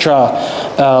extra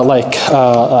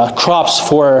crops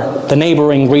for the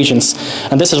neighboring regions.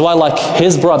 And this is why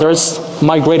his brothers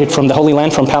migrated from the Holy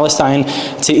Land, from Palestine,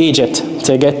 to Egypt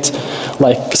to get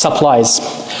supplies.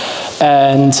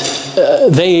 And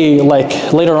they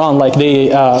later on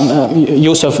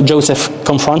Joseph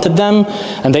confronted them,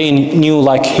 and they knew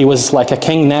he was a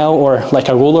king now, or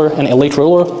a ruler, an elite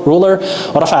ruler.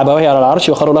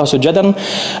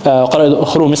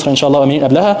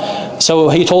 So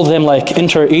he told them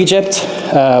enter Egypt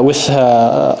with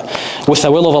the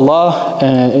will of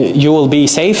Allah, you will be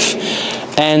safe.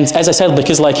 And as I said,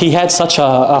 because he had such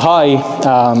a high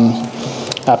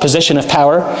position of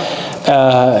power,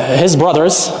 his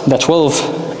brothers, the 12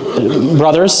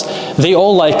 brothers, they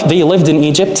all they lived in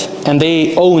Egypt, and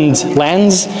they owned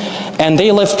lands, and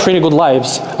they lived pretty good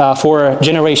lives for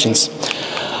generations.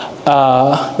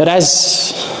 But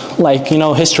as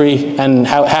history and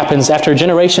how it happens, after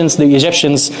generations, the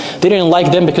Egyptians, they didn't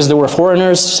like them because they were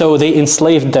foreigners, so they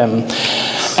enslaved them.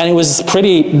 And it was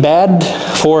pretty bad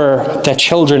for the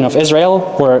children of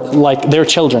Israel, or their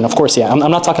children, of course, yeah.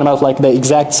 I'm not talking about the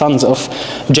exact sons of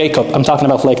Jacob. I'm talking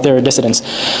about their descendants.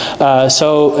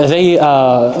 So they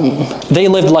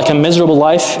lived a miserable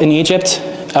life in Egypt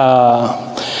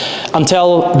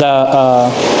until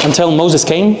Moses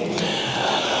came.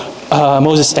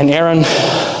 Moses and Aaron.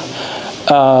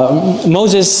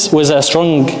 Moses was a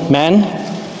strong man,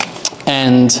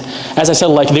 And as I said,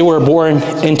 like they were born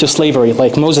into slavery.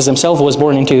 Like Moses himself was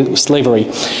born into slavery.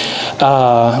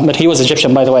 But he was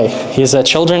Egyptian, by the way. He's a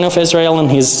children of Israel and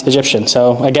he's Egyptian. So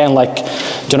again, like,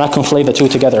 do not conflate the two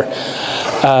together.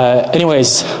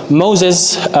 Anyways, Moses,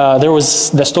 there was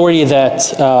the story that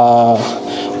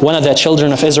one of the children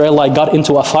of Israel like got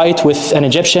into a fight with an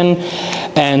Egyptian,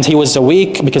 and he was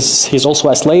weak because he's also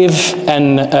a slave, and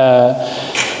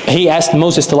he asked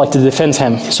Moses to defend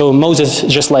him. So Moses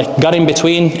just got in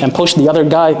between and pushed the other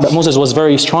guy, but Moses was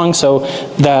very strong, so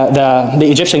the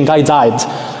Egyptian guy died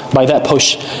by that push.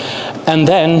 And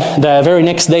then the very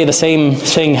next day, the same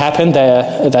thing happened.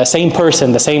 The same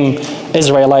person, the same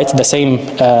Israelite, the same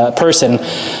person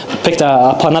picked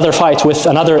up another fight with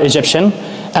another Egyptian,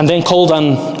 and then called on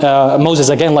Moses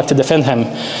again, to defend him.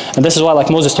 And this is why,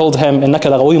 Moses told him, "Innaka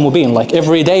lagawi mubin."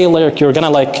 Every day, you're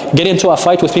gonna get into a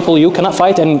fight with people you cannot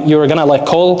fight, and you're gonna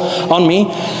call on me.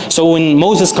 So when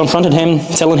Moses confronted him,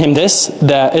 telling him this,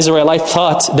 the Israelite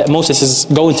thought that Moses is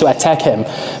going to attack him.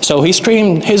 So he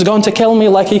screamed, "He's going to kill me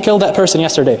like he killed that person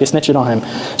yesterday." He snitched on him.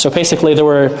 So basically, they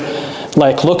were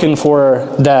looking for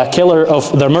the killer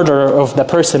of the murderer of the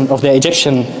person, of the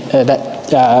Egyptian that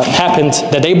happened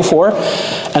the day before,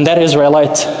 and that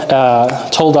Israelite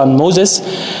told on Moses.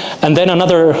 And then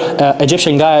another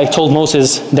Egyptian guy told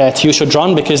Moses that you should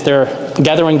run because they're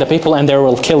gathering the people and they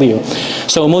will kill you.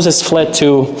 So Moses fled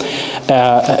to,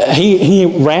 he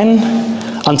ran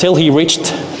until he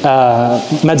reached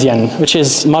Midian, which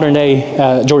is modern day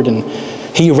Jordan.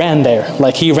 He ran there,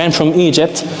 he ran from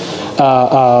Egypt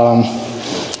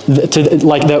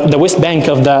to the west bank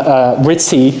of the Red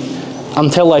Sea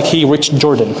until he reached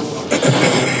Jordan.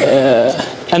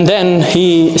 And then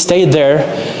he stayed there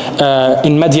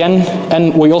in Midian,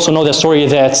 and we also know the story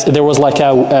that there was a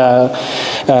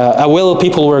well.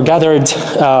 People were gathered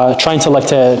trying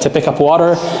to pick up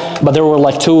water, but there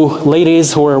were two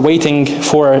ladies who were waiting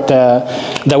for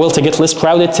the well to get less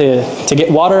crowded to get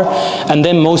water. And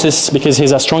then Moses, because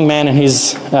he's a strong man and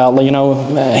he's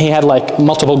he had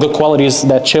multiple good qualities,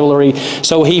 that chivalry,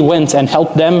 so he went and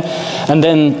helped them. And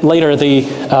then later they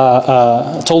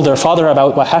told their father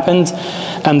about what happened,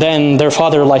 and then their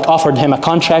father offered him a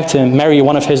contract to marry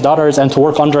one of his daughters and to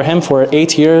work under him for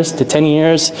 8 years to 10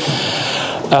 years.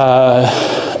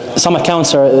 Some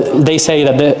accounts they say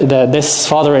that this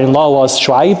father-in-law was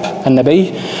Shu'aib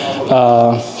al-Nabi.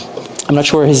 I'm not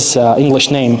sure his English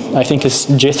name. I think it's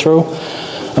Jethro.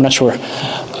 I'm not sure.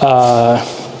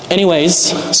 Anyways,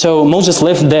 so Moses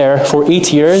lived there for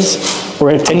 8 years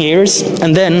or 10 years,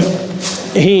 and then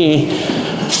he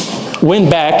went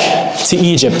back to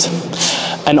Egypt.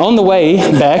 And on the way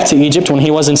back to Egypt, when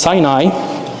he was in Sinai,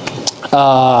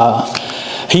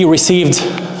 he received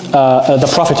the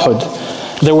prophethood.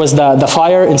 There was the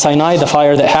fire in Sinai, the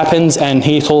fire that happened, and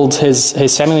he told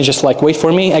his family, just wait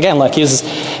for me. Again, he's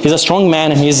a strong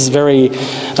man, and he's very,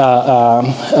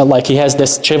 he has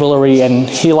this chivalry, and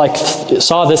he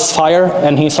saw this fire,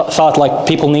 and he thought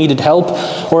people needed help,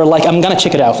 or I'm gonna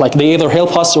check it out. They either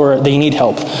help us or they need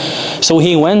help. So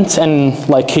he went and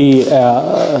he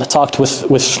talked with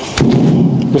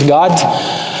God,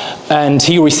 and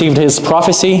he received his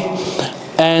prophecy,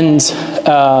 and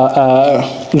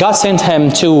God sent him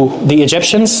to the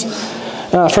Egyptians,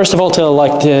 first of all to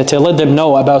let them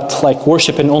know about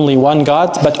worshiping only one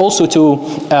God, but also to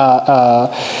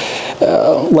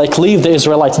leave the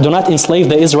Israelites. Do not enslave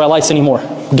the Israelites anymore.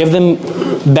 Give them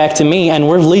back to me, and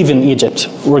we're leaving Egypt.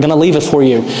 We're gonna leave it for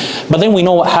you. But then we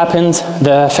know what happened.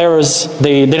 The pharaohs,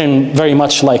 they didn't very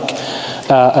much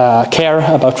care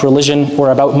about religion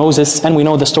or about Moses, and we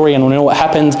know the story and we know what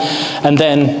happened. And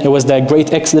then it was the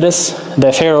great Exodus.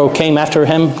 The Pharaoh came after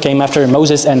him, came after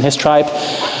Moses and his tribe.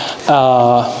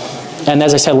 And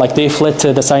as I said, they fled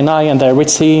to the Sinai and the Red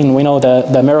Sea, and we know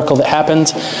the miracle that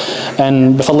happened.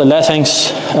 And bifadlillah,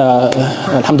 thanks,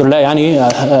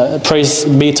 alhamdulillah, praise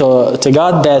be to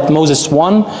God that Moses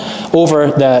won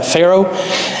over the Pharaoh.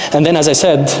 And then, as I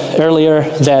said earlier,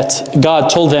 that God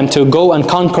told them to go and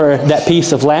conquer that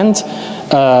piece of land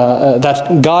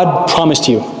that God promised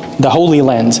you, the Holy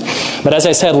Land. But as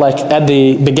I said, at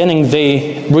the beginning,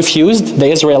 they refused, the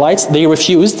Israelites, they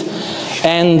refused.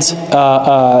 And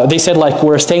they said,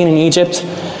 we're staying in Egypt.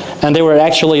 And they were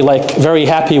actually very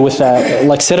happy with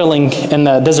settling in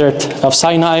the desert of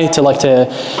Sinai to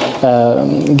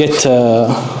get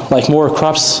more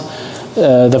crops.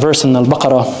 The verse in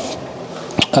Al-Baqarah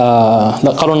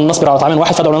قالوا نصبر على طعام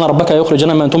واحد فادع لنا ربك يخرج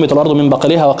لنا من تنبت الارض من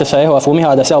بقلها وقثائها وفومها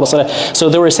وعدسها وبصلها. So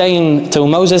they were saying to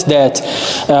Moses that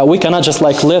we cannot just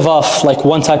like live off like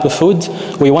one type of food.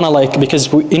 We want to like, because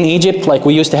in Egypt like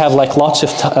we used to have like lots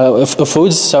of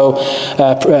foods. So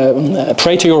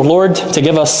pray to your Lord to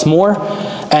give us more,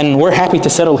 and we're happy to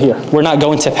settle here. We're not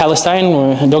going to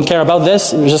Palestine. We don't care about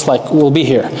this. We're just like, we'll be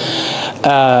here.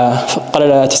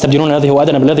 قال تستبدلون الذي هو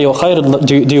أدنى بالذي هو خير.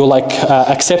 Do you like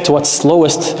accept what's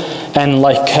lowest and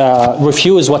like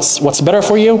refuse what's better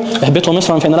for you? اهبطوا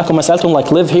مصرا فإن لكم ما سألتم.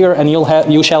 Like live here and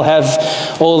you shall have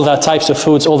all the types of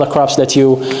foods, all the crops that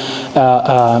you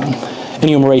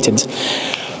enumerated.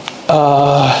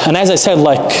 And as I said,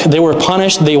 like they were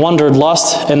punished. They wandered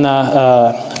lost in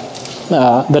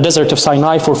the desert of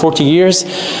Sinai for 40 years.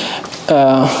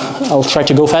 I'll try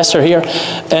to go faster here.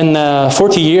 In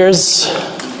 40 years,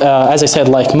 as I said,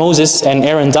 like Moses and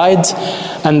Aaron died,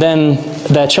 and then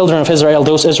the children of Israel,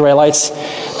 those Israelites,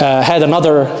 had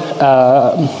another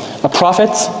a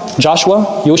prophet, Joshua,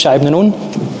 Yusha ibn Nun.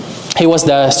 He was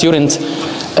the student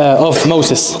of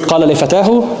Moses. قال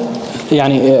لفتاه,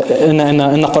 يعني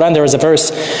in the Quran there is a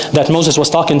verse that Moses was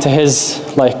talking to his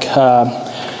like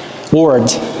ward,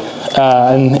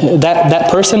 and that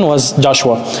person was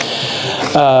Joshua.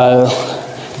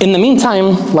 In the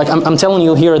meantime, like I'm telling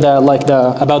you here that like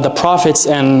about the prophets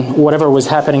and whatever was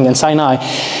happening in Sinai.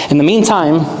 In the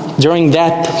meantime, during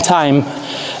that time,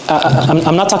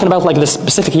 I'm not talking about like the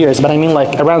specific years, but I mean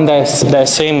like around the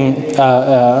same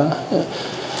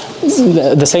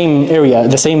area,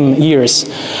 the same years.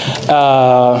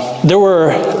 There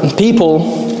were people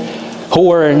who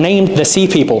were named the Sea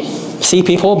People. Sea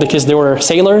People because they were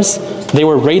sailors, they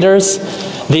were raiders.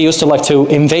 They used to like to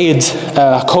invade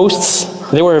coasts.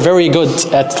 They were very good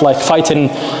at like fighting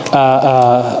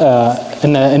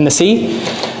in the sea.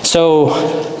 So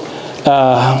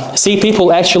Sea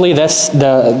People, actually that's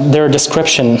their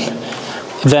description.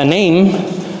 The name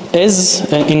is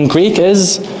in Greek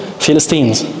is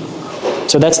Philistines.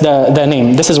 So that's the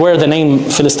name. This is where the name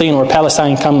Philistine or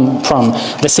Palestine come from,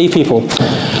 the Sea People.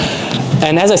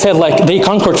 And as I said, like they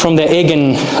conquered from the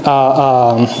Aegean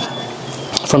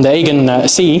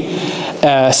Sea,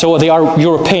 so they are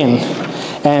European.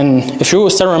 And if you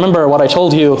still remember what I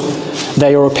told you, the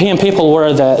European people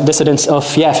were the descendants of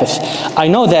Japheth. I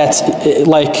know that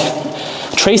like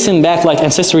tracing back like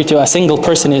ancestry to a single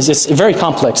person is very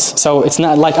complex. So it's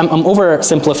not like I'm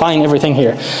oversimplifying everything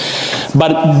here.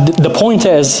 But the point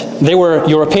is, they were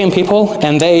European people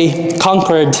and they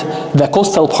conquered the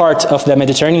coastal part of the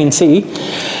Mediterranean Sea.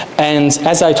 And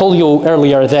as I told you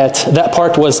earlier, that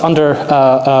part was under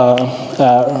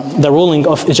the ruling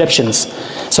of Egyptians.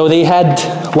 So they had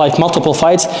like multiple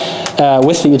fights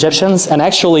with the Egyptians. And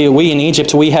actually we in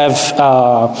Egypt, we have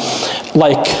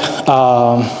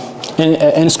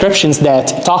inscriptions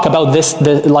that talk about this,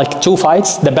 like two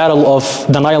fights, the Battle of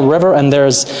the Nile River and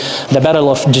there's the Battle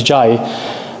of Djai.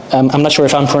 I'm not sure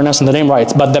if I'm pronouncing the name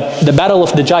right, but the Battle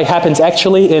of Djai happens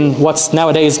actually in what's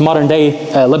nowadays modern day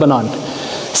Lebanon.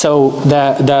 So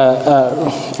the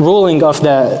ruling of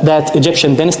that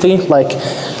Egyptian dynasty like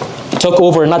took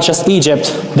over not just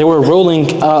Egypt, they were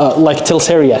ruling like till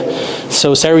Syria.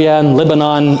 So Syria and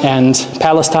Lebanon and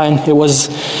Palestine, it was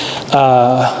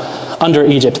under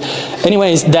Egypt.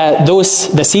 Anyways,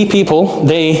 the Sea People,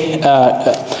 they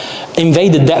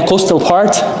invaded that coastal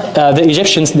part. The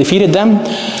Egyptians defeated them,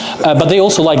 but they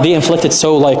also they inflicted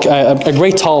a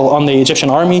great toll on the Egyptian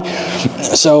army.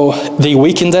 So they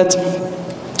weakened it.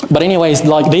 But anyways,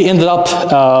 they ended up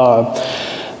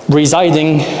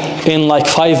residing in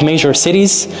 5 major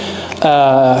cities.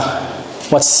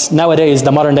 What's nowadays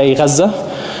the modern day Gaza,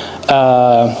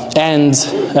 and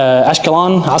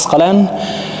Ashkelon, Asqalan,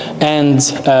 and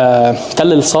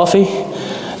Tel el-Safi.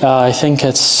 I think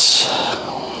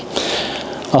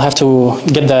I'll have to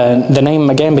get the name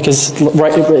again because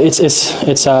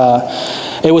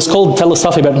it was called Tel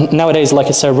el-Safi, but nowadays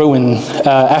it's a ruin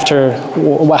after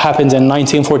what happened in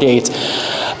 1948.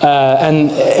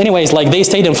 And anyways, they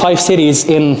stayed in 5 cities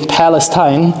in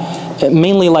Palestine,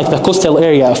 mainly the coastal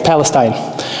area of Palestine.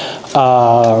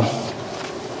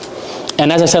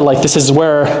 And as I said, this is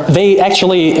where they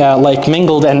actually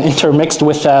mingled and intermixed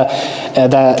with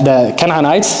the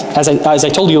Canaanites. As I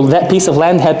told you, that piece of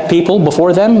land had people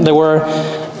before them. They were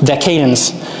the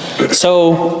Canaans.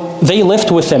 So they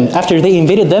lived with them. After they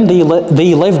invaded them, they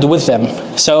lived with them.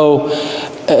 So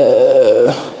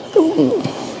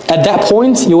at that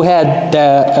point, you had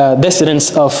the descendants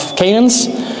of Canaans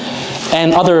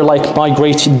and other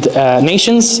migrated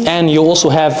nations, and you also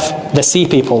have the Sea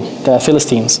People, the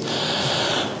Philistines.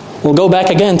 We'll go back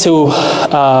again to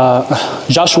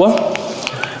Joshua.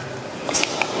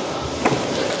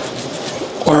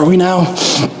 are we now?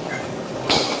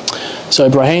 So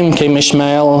Ibrahim, came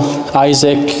Ishmael,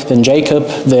 Isaac, then Jacob,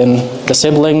 then the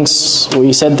siblings.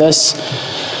 We said this.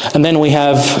 And then we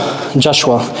have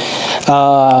Joshua.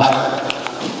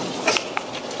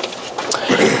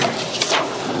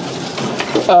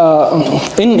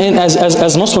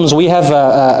 As Muslims, we have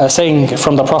a saying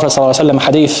from the Prophet ﷺ,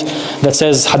 hadith, that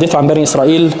says, hadith an bani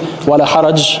Israel wala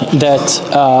haraj, that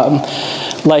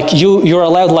like you're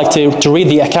allowed like to read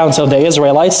the accounts of the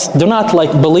Israelites. Do not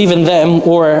like believe in them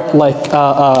or like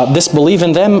disbelieve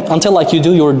in them until like you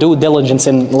do your due diligence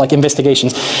in like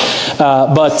investigations.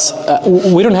 But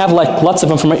we don't have like lots of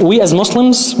information. We as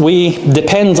Muslims, we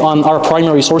depend on our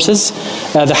primary sources,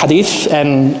 the hadith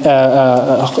and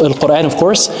Al-Quran, of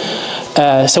course.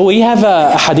 So we have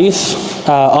a hadith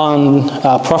on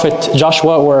Prophet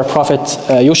Joshua or Prophet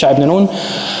Yusha ibn Nun.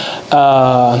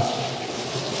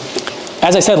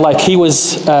 As I said, like he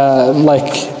was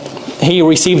he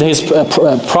received his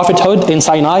prophethood in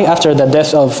Sinai after the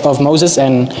death of Moses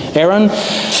and Aaron,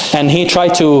 and he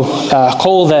tried to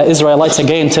call the Israelites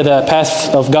again to the path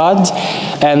of God.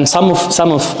 And some of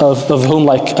whom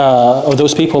like of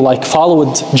those people like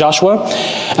followed Joshua,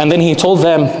 and then he told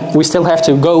them, we still have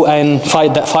to go and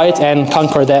fight that fight and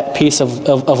conquer that piece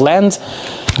of land.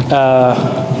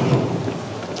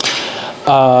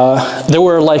 There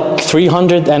were like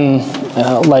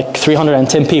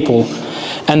 310 people,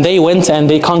 and they went and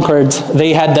they conquered.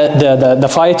 They had the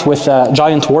fight with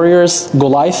giant warriors,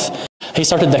 Goliath. He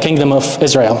started the kingdom of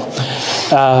Israel.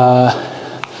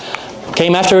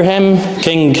 Came after him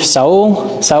King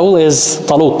Saul. Saul is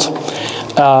Talut.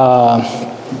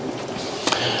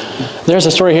 There's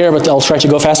a story here, but I'll try to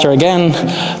go faster again.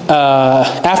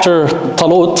 After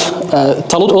Talut,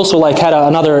 Talut also like had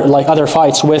other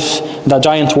fights with the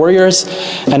giant warriors,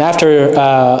 and after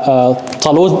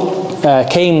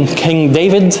Talut came King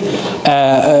David.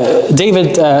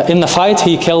 David in the fight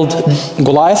he killed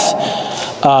Goliath,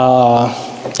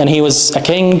 and he was a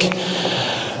king.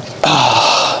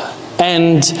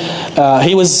 And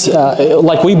he was,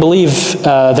 like we believe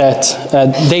that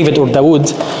David or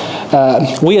Dawood,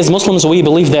 we as Muslims, we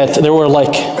believe that there were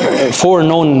like 4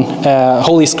 known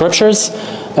holy scriptures.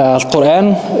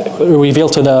 Quran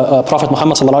revealed to the Prophet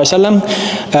Muhammad ﷺ,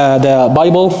 the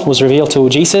Bible was revealed to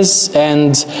Jesus,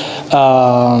 and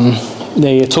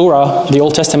the Torah, the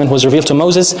Old Testament, was revealed to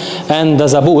Moses, and the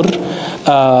Zabur,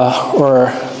 or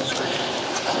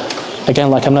again,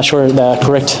 like I'm not sure the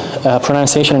correct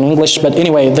pronunciation in English, but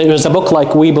anyway, there's a book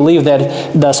like we believe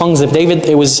that the Songs of David,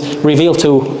 it was revealed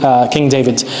to King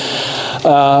David.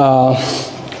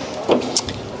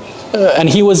 And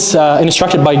he was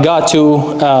instructed by God to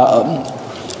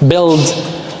build,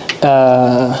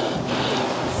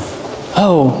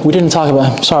 oh, we didn't talk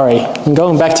about, I'm sorry, I'm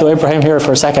going back to Abraham here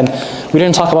for a second. We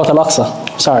didn't talk about Al-Aqsa,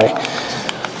 sorry.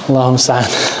 Allahumma musta'an.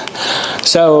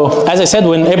 So, as I said,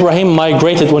 when Abraham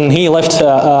migrated, when he left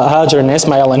Hajar and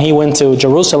Ismail and he went to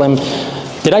Jerusalem,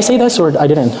 did I say this or I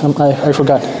didn't? I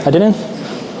forgot. I didn't?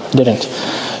 Didn't.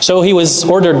 So he was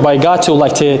ordered by God to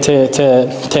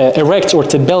erect or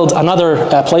to build another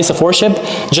place of worship,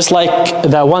 just like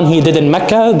the one he did in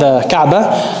Mecca, the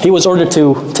Kaaba. He was ordered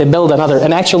to build another.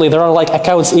 And actually there are like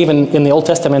accounts even in the Old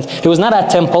Testament. It was not a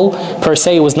temple per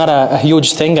se, it was not a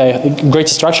huge thing, a great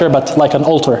structure, but like an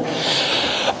altar.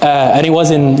 And it was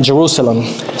in Jerusalem.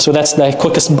 So that's the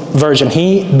quickest version.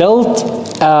 He built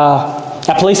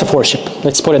a place of worship.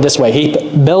 Let's put it this way. He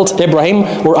built, Ibrahim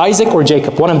or Isaac or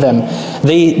Jacob, one of them.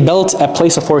 They built a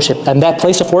place of worship. And that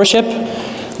place of worship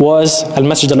was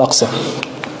Al-Masjid Al-Aqsa.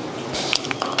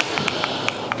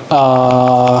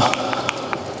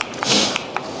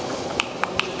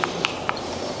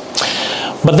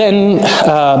 But then,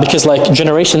 because like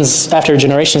generations after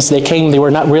generations they came, they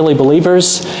were not really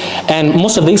believers. And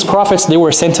most of these prophets, they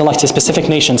were sent to like to specific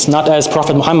nations, not as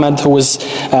Prophet Muhammad, who was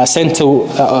sent to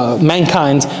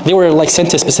mankind. They were like sent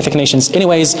to specific nations.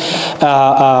 Anyways,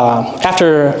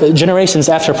 after generations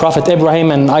after Prophet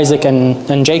Ibrahim and Isaac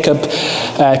and Jacob,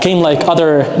 came like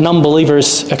other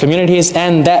non-believers communities,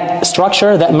 and that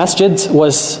structure, that masjid,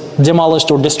 was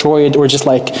demolished or destroyed or just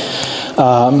like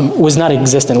was not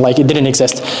existent, like it didn't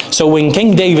exist. So when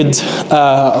King David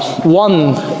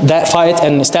won that fight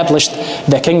and established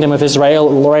the kingdom of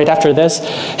Israel right after this,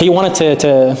 he wanted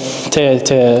to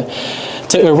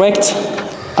erect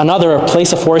another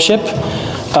place of worship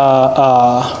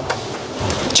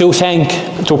to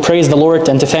praise the Lord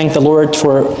and to thank the Lord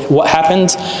for what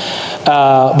happened.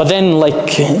 But then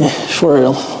like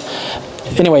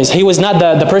anyways, he was not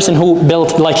the person who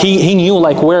built, like he knew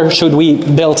like where should we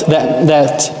build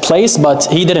that place, but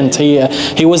he didn't.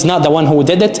 He was not the one who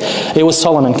did it. It was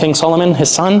Solomon, King Solomon, his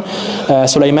son,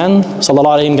 Sulaiman,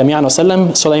 sallallahu alayhi jami'an wa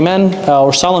sallam. Sulaiman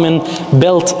or Solomon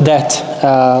built that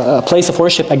place of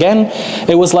worship again.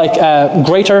 It was like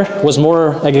greater, was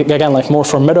more, again, like more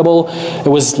formidable. It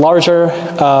was larger.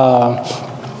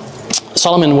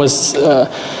 Solomon was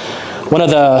one of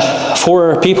the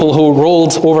 4 people who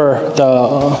ruled over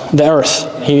the earth.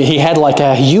 He had like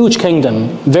a huge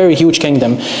kingdom, very huge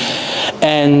kingdom.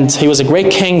 And he was a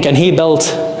great king, and he built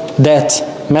that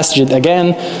masjid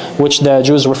again, which the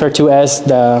Jews refer to as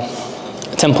the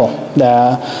temple,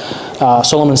 the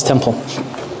Solomon's temple.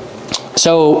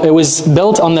 So it was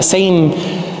built on the same,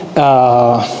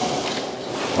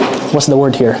 what's the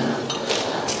word here?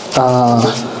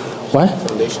 What?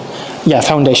 Foundation. Yeah,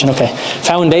 foundation, okay.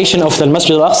 Foundation of the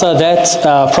Masjid al-Aqsa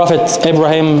that Prophet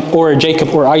Abraham or Jacob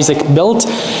or Isaac built,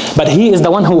 but he is the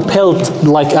one who built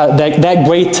like that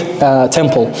great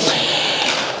temple.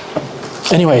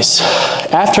 Anyways,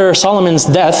 after Solomon's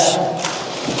death,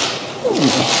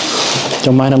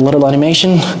 don't mind a little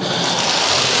animation.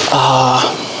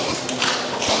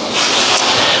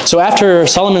 So after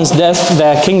Solomon's death,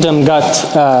 the kingdom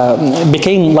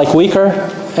became like weaker,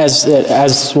 as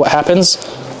what happens.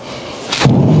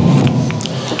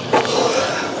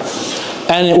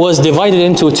 And it was divided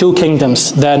into 2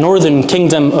 kingdoms, the northern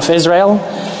kingdom of Israel,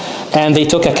 and they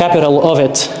took a capital of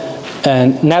it,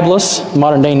 Nablus,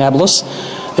 modern day Nablus.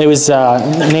 It was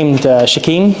named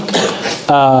Shechem.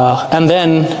 And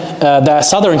then the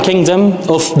southern kingdom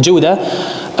of Judah,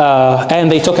 and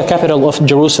they took a capital of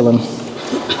Jerusalem.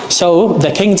 So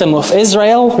the kingdom of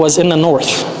Israel was in the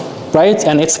north, right?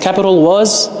 And its capital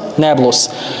was Nablus.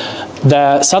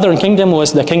 The southern kingdom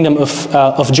was the kingdom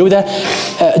of Judah.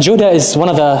 Judah is one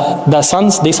of the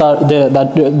sons. These are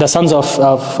the sons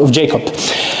of Jacob.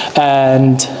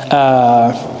 And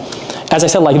as I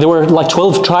said, like there were like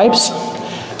 12 tribes.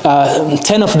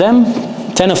 10 of them,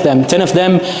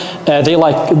 they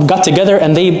like got together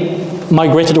and they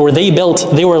migrated, or they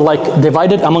were like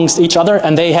divided amongst each other,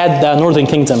 and they had the northern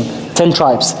kingdom, 10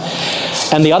 tribes.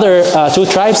 And the other 2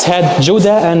 tribes had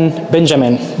Judah and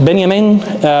Benjamin. Benjamin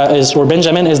is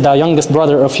the youngest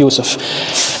brother of Yusuf.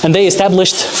 And they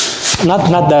established, not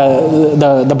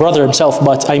the brother himself,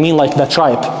 but I mean like the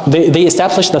tribe. They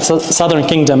established the southern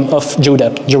kingdom of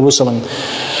Judah, Jerusalem.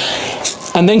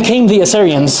 And then came the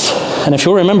Assyrians. And if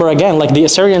you remember again, like the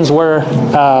Assyrians were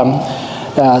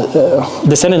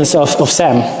descendants of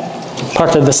Sam,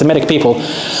 part of the Semitic people.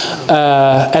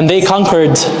 And they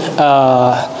conquered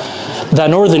the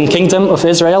northern kingdom of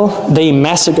Israel. They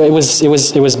massacred, it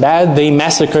was bad. They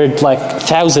massacred like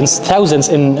thousands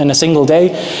in a single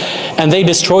day. And they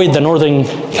destroyed the northern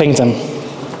kingdom.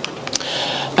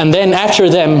 And then after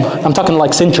them, I'm talking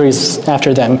like centuries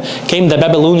after them, came the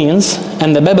Babylonians.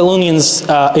 And the Babylonians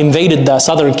invaded the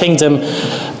southern kingdom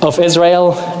of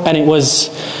Israel. And it was,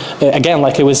 again,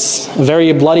 like it was a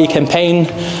very bloody campaign.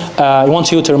 I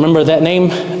want you to remember that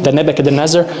name, the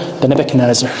Nebuchadnezzar.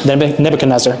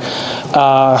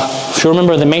 If you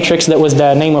remember the Matrix, that was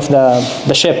the name of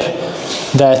the ship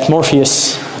that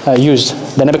Morpheus used.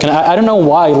 The Nebuchadnezzar. I don't know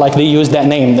why like they used that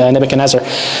name, the Nebuchadnezzar.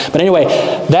 But anyway,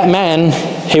 that man,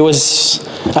 he was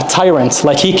a tyrant.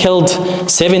 Like he killed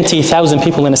 70,000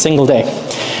 people in a single day.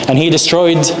 And he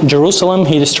destroyed Jerusalem,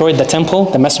 he destroyed the temple,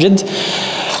 the masjid.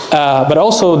 But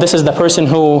also this is the person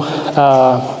who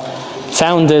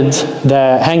founded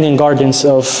the Hanging Gardens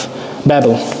of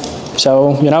Babel.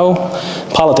 So, you know,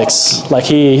 politics. Like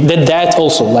he did that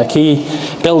also. Like he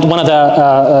built one of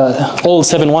the old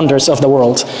 7 wonders of the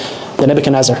world, the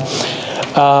Nebuchadnezzar,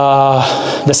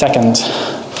 the second.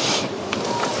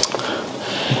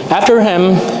 After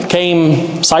him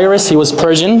came Cyrus. He was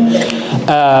Persian.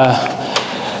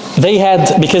 They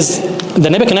had, because the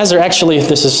Nebuchadnezzar, actually,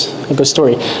 this is a good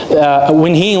story.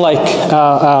 When he like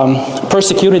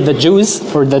persecuted the Jews,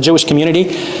 or the Jewish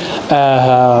community,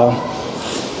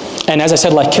 and as I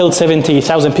said, like killed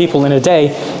 70,000 people in a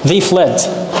day, they fled.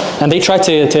 And they tried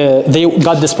they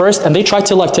got dispersed, and they tried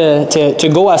to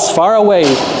go as far away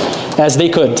as they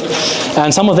could.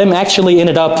 And some of them actually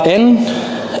ended up in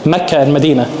Mecca and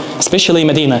Medina, especially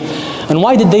Medina. And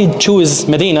why did they choose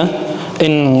Medina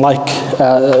in like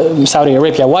Saudi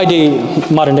Arabia? Why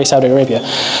modern day Saudi Arabia?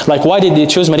 Like why did they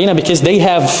choose Medina? Because they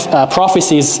have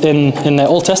prophecies in the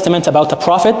Old Testament about the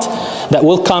prophet that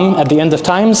will come at the end of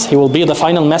times. He will be the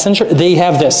final messenger. They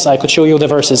have this. I could show you the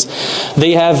verses.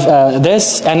 They have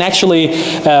this, and actually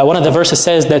one of the verses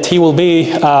says that he will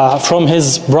be from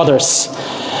his brothers.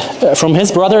 from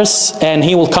his brothers, and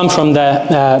he will come from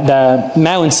the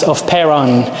mounts of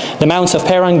Paran. The mounts of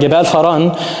Paran, Gebal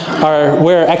Faran, are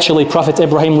where actually Prophet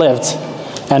Ibrahim lived,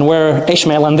 and where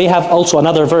Ishmael, and they have also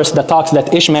another verse that talks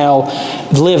that Ishmael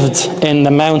lived in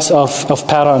the mounts of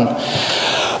Paran.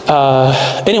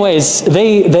 Anyways,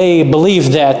 they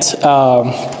believe that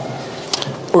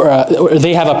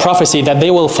they have a prophecy that they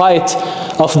will fight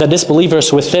of the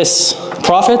disbelievers with this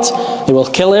prophet. They will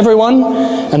kill everyone,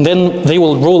 and then they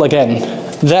will rule again.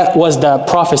 That was the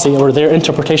prophecy, or their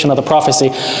interpretation of the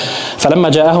prophecy. فلما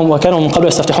جاءهم وكانوا من قبل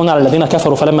يستفتحون على الذين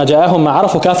كفروا فلما جاءهم ما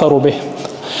عرفوا كفروا به.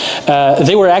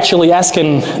 They were actually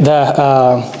asking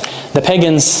the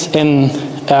pagans in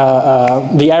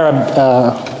the Arab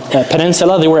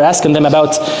peninsula. They were asking them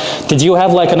about, did you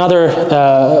have like another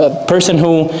person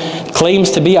who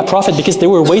claims to be a prophet? Because they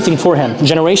were waiting for him.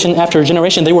 Generation after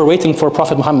generation, they were waiting for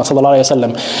Prophet Muhammad sallallahu alaihi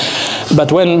wasallam.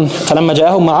 But when فَلَمَّا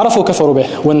جَاءَهُمْ مَا عَرَفُوا كَفَرُوا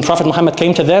بِهِ, when Prophet Muhammad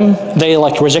came to them, they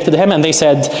like rejected him, and they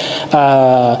said,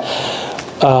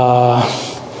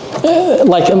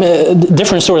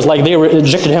 different stories, like they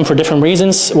rejected him for different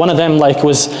reasons. One of them like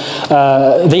was,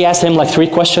 they asked him like 3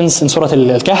 questions in Surah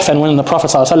Al-Kahf, and when the Prophet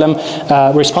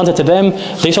ﷺ responded to them,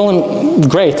 they told him,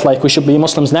 great, like we should be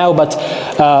Muslims now, but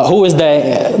who is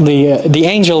the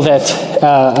angel that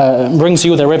brings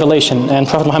you the revelation? And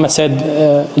Prophet Muhammad said,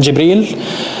 Jibreel,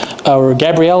 or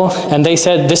Gabriel, and they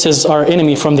said, this is our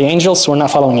enemy from the angels, so we're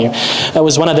not following you. That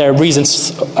was one of their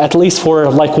reasons, at least for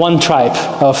like one tribe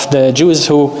of the Jews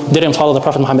who didn't follow the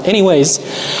Prophet Muhammad. Anyways,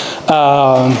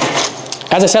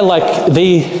 as I said, like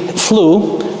they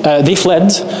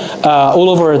fled all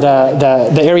over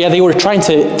the area. They were trying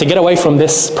to get away from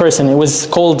this person. It was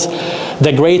called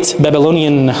the Great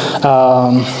Babylonian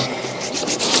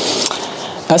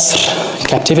Asr,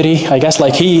 captivity, I guess.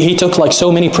 Like he took like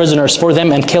so many prisoners for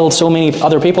them and killed so many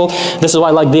other people. This is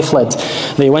why like they fled.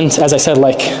 They went, as I said,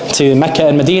 like to Mecca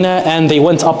and Medina, and they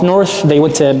went up north. They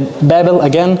went to Babel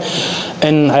again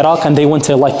in Iraq, and they went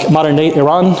to like modern day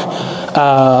Iran.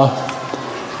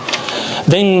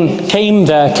 Then came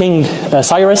the King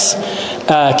Cyrus.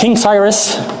 King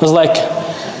Cyrus was like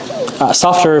a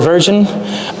softer version,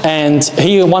 and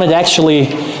he wanted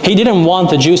he didn't want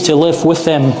the Jews to live with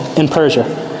them in Persia.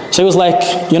 So he was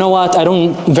like, you know what, I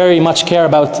don't very much care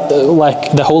about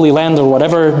like the Holy Land or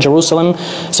whatever, Jerusalem,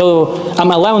 so I'm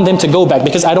allowing them to go back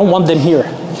because I don't want them here.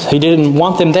 He didn't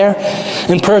want them there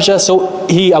in Persia, so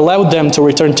he allowed them to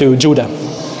return to Judah.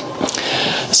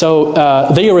 So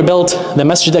they rebuilt the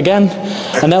masjid again,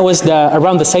 and that was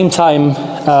around the same time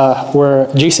where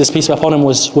Jesus, peace be upon him,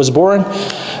 was born,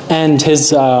 and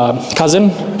his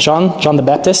cousin, John the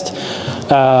Baptist.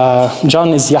 John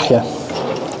is Yahya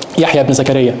ibn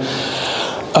Zakaria.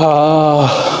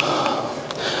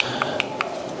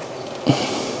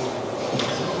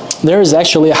 There is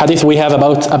actually a hadith we have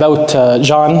about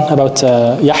John, about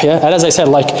Yahya. And as I said,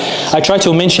 like I try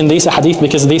to mention these hadith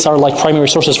because these are like primary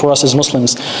sources for us as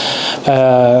Muslims.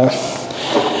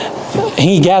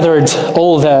 He gathered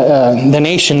all the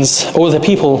nations, all the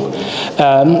people.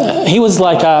 He was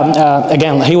like,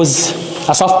 again, he was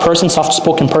a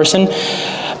soft-spoken person.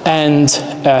 And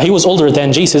he was older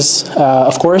than Jesus,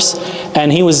 of course,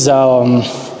 and he was,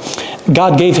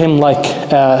 God gave him like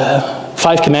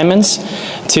 5 commandments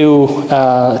to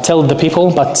tell the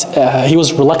people, but he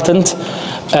was reluctant.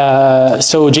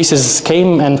 So Jesus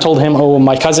came and told him, oh,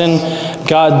 my cousin,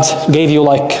 God gave you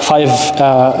like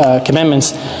 5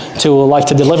 commandments to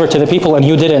deliver to the people, and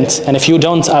you didn't, and if you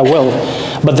don't, I will.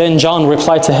 But then John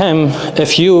replied to him,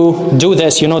 if you do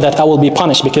this, you know that I will be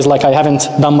punished because like I haven't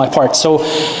done my part. So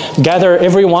gather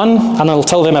everyone and I'll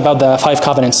tell them about the 5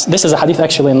 covenants. This is a hadith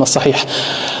actually in the Sahih.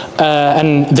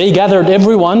 And they gathered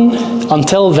everyone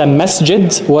until the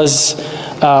masjid was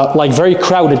like very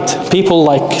crowded. People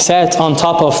like sat on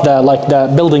top of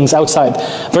the buildings outside,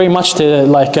 very much to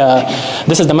like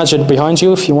this is the masjid behind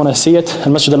you if you want to see it,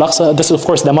 and Masjid al-Aqsa. This is of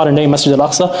course the modern day Masjid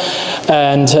al-Aqsa.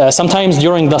 And sometimes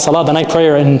during the Salah, the night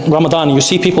prayer in Ramadan, you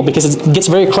see people, because it gets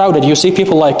very crowded, you see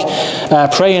people like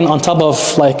praying on top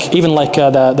of like even like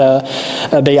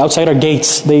the outsider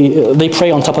gates. They pray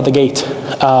on top of the gate.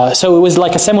 So it was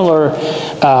like a similar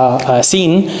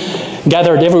scene.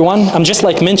 Gathered everyone. I'm just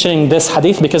like mentioning this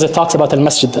hadith because it talks about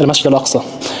Masjid al-Aqsa.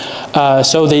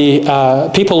 So the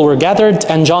people were gathered,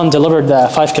 and John delivered the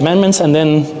 5 commandments, and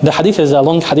then the hadith is a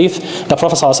long hadith. The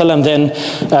Prophet ﷺ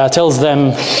then tells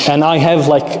them, and I have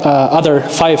like other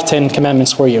 10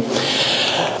 commandments for you.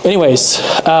 Anyways,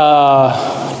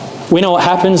 we know what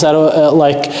happens.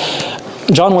 Like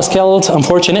John was killed,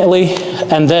 unfortunately,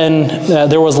 and then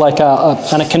there was like a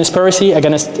conspiracy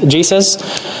against Jesus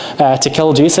to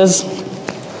kill Jesus.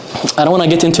 I don't want to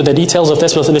get into the details of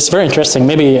this, but it's very interesting.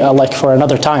 Maybe like for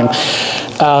another time,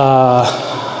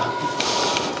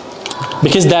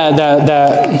 because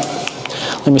let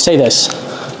me say this.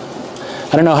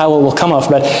 I don't know how it will come off,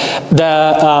 but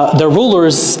the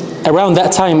rulers around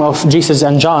that time of Jesus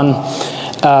and John,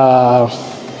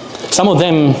 some of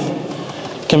them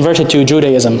converted to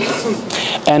Judaism,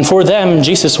 and for them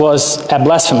Jesus was a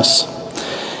blasphemous.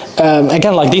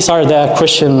 Again, like these are the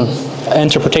Christian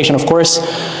interpretation, of course.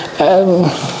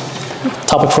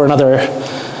 Topic for another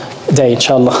day,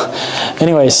 inshallah.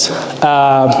 Anyways,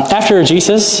 after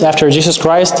Jesus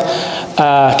Christ,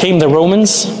 came the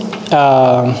Romans.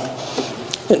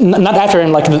 Not after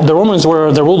him, like the Romans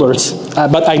were the rulers,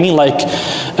 but I mean like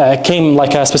came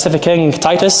like a specific king,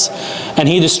 Titus, and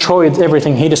he destroyed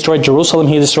everything. He destroyed Jerusalem,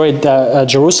 he destroyed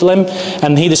Jerusalem,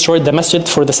 and he destroyed the masjid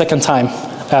for the second time.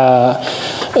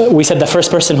 We said the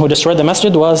first person who destroyed the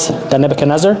masjid was the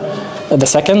Nebuchadnezzar, the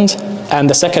second, and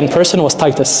the second person was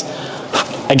Titus.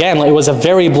 Again, it was a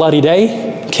very bloody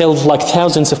day, killed like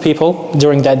thousands of people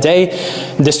during that day,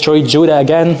 destroyed Judah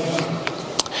again.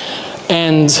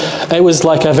 And it was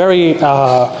like a very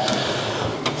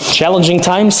challenging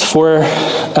times for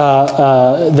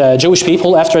the Jewish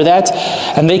people after that.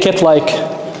 And they kept like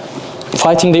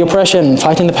fighting the oppression,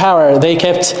 fighting the power. They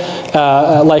kept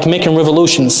like making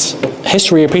revolutions.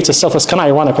 History repeats itself. It's kind of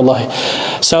ironic, wallahi.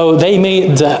 So they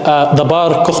made the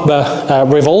Bar Kokhba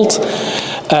revolt.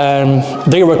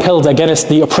 They repelled against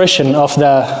the oppression of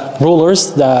the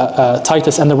rulers, the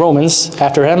Titus and the Romans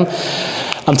after him,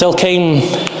 until came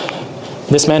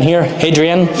this man here,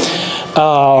 Hadrian.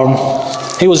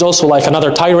 He was also like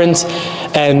another tyrant,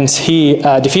 and he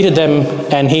defeated them,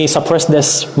 and he suppressed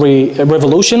this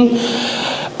revolution,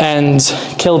 and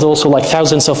killed also like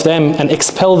thousands of them, and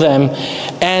expelled them,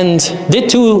 and did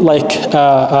two like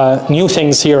new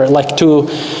things here, like two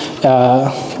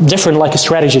different like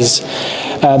strategies.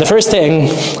 The first thing,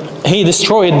 he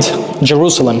destroyed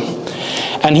Jerusalem,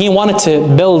 and he wanted to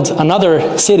build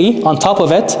another city on top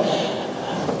of it.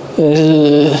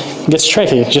 Gets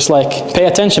tricky. Just like pay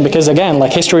attention, because again,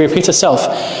 like history repeats itself.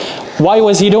 Why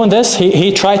was he doing this?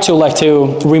 He tried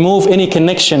to remove any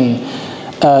connection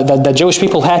that the Jewish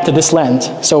people had to this land.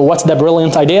 So what's the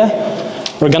brilliant idea?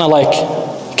 We're gonna like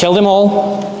kill them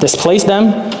all, displace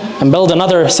them, and build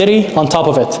another city on top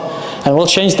of it, and we'll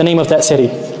change the name of that city.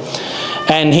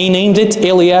 And he named it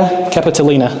Aelia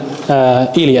Capitolina,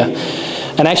 Aelia.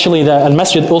 And actually the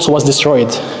masjid also was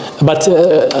destroyed, but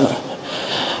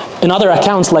in other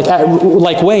accounts,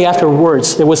 like way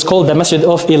afterwards, it was called the Masjid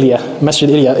of Aelia, Masjid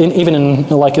Aelia, even in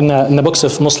the books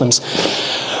of Muslims,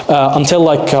 until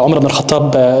like Umar ibn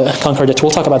al-Khattab conquered it. We'll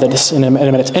talk about this in a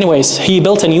minute. Anyways, he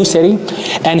built a new city,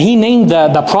 and he named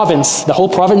the province, the whole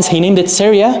province, he named it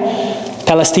Syria,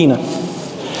 Palestina.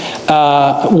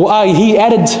 He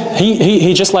added,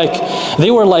 he just like, they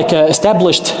were like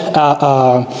established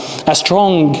a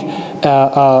strong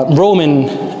Roman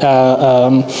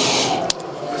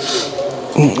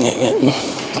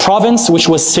province, which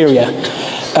was Syria,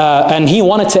 and he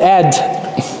wanted to add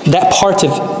that part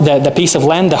of the piece of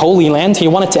land, the Holy Land. He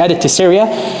wanted to add it to Syria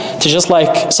to just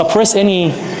like suppress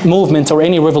any movement or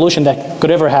any revolution that could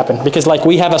ever happen, because like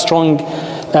we have a strong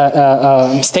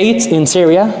state in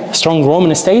Syria, a strong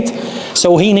Roman state.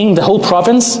 So he named the whole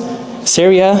province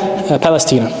Syria,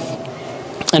 Palestine,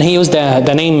 and he used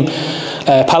the name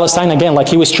Palestine again, like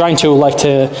he was trying to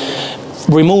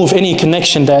remove any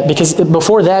connection that, because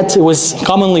before that it was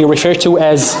commonly referred to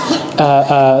as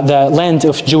the land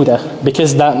of Judah,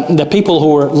 because the people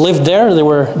who lived there, they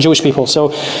were Jewish people.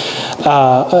 So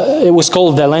it was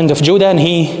called the land of Judah, and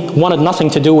he wanted nothing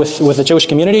to do with the Jewish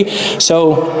community.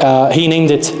 So he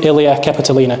named it Aelia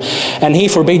Capitolina, and he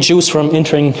forbade Jews from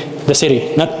entering the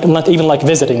city, not even like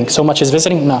visiting, so much as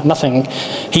visiting, no, nothing.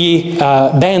 He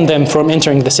banned them from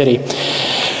entering the city.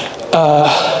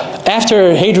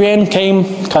 After Hadrian came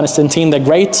Constantine the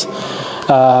Great,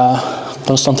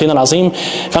 Constantine al-Azim.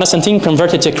 Constantine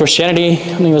converted to Christianity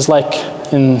when he was like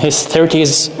in his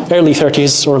 30s, early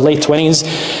 30s or late 20s.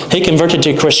 He converted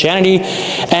to Christianity,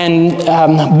 and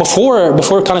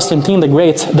before Constantine the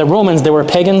Great, the Romans, they were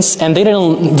pagans, and they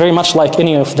didn't very much like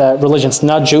any of the religions,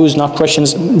 not Jews, not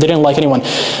Christians. They didn't like anyone.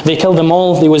 They killed them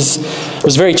all. It was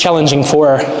very challenging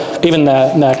for even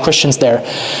the Christians there.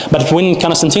 But when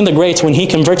Constantine the Great, when he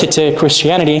converted to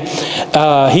Christianity,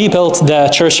 he built the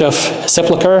Church of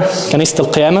Sepulchre, كنيسة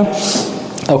القيامة,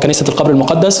 أو كنيسة القبر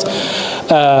المقدس.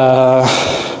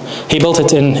 He built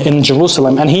it in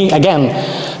Jerusalem, and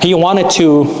he wanted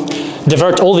to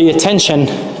divert all the attention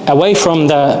away from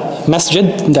the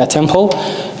masjid, the temple,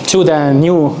 to the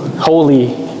new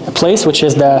holy place, which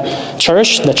is the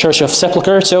Church of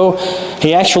Sepulchre. So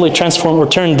he actually turned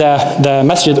the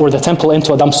masjid or the temple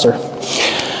into a dumpster.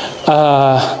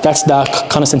 That's the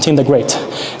Constantine the Great.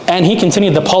 And he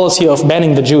continued the policy of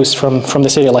banning the Jews from the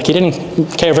city. Like, he didn't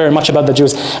care very much about the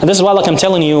Jews. And this is why, like I'm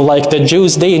telling you, like the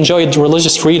Jews, they enjoyed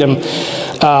religious freedom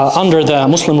under the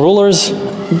Muslim rulers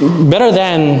better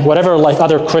than whatever like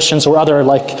other Christians or other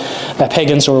like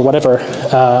pagans or whatever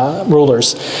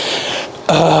rulers.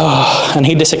 And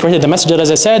he desecrated the masjid, as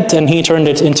I said, and he turned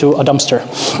it into a dumpster.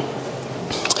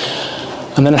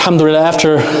 And then, alhamdulillah,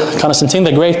 after Constantine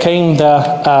the Great came the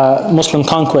Muslim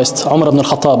conquest, Umar ibn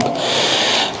al-Khattab.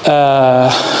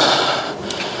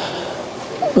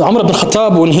 Umar ibn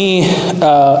al-Khattab, when he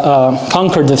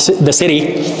conquered the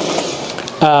city,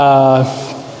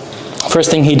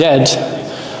 first thing he did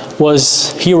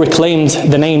was he reclaimed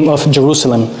the name of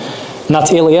Jerusalem.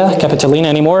 Not Elia, Capitolina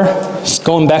anymore, it's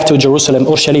going back to Jerusalem,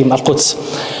 Urshalim, Al-Quds.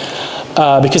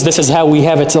 Because this is how we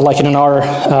have it, like in our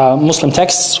Muslim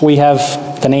texts, we have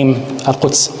the name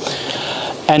Al-Quds.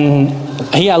 And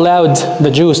he allowed the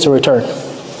Jews to return.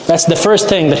 That's the first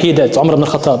thing that he did, Umar ibn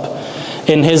al-Khattab.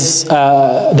 In his,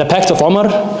 the Pact of Umar,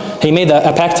 he made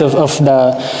a pact of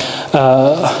the,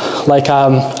 like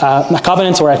a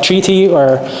covenant or a treaty,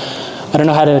 or I don't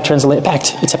know how to translate a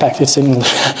pact. It's a pact, it's in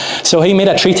English. So he made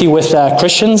a treaty with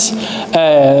Christians.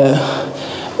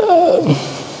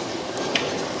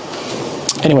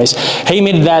 Anyways, he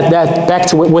made that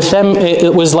pact with them.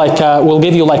 It was like, we'll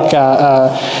give you like,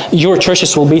 your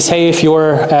churches will be safe,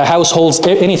 your households,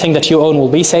 anything that you own will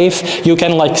be safe. You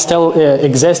can like still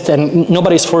exist, and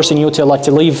nobody's forcing you to like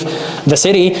to leave the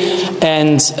city.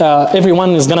 And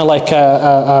everyone is gonna like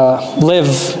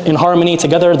live in harmony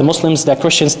together, the Muslims, the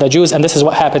Christians, the Jews, and this is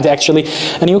what happened actually.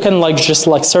 And you can like just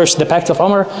like search the Pact of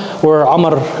Umar, or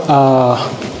Umar,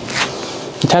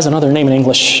 it has another name in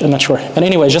English, I'm not sure. And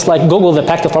anyway, just like Google the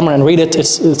Pact of Umar and read it.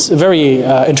 It's very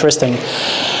interesting.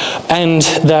 And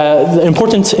the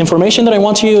important information that I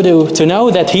want you to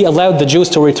know, that he allowed the Jews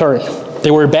to return.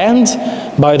 They were banned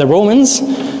by the Romans,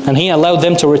 and he allowed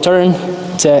them to return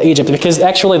to Egypt. Because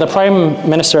actually the prime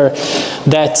minister,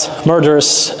 that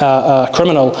murderous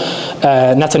criminal,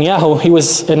 Netanyahu, he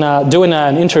was doing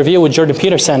an interview with Jordan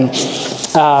Peterson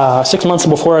 6 months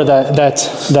before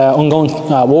the ongoing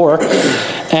war.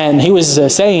 And he was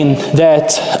saying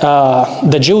that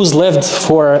the Jews lived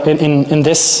in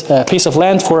this piece of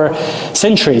land for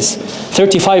centuries,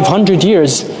 3,500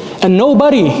 years, and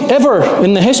nobody ever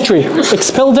in the history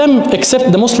expelled them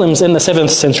except the Muslims in the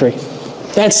 7th century.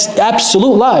 That's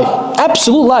absolute lie,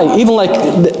 absolute lie. Even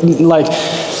like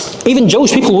even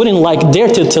Jewish people wouldn't like dare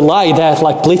to lie that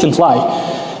like blatant lie.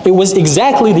 It was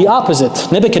exactly the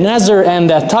opposite. Nebuchadnezzar and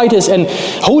Titus, and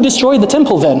who destroyed the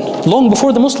temple then? Long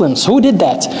before the Muslims. Who did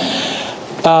that?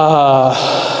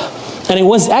 And it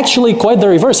was actually quite the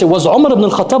reverse. It was Umar ibn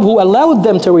al-Khattab who allowed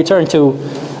them to return to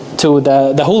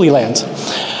the Holy Land.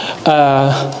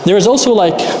 There is also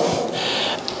like,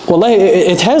 well,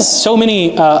 it has so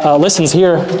many lessons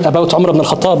here about Umar ibn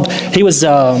al-Khattab. He was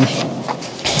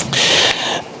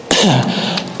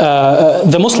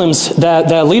the Muslims,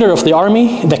 the leader of the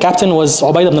army, the captain, was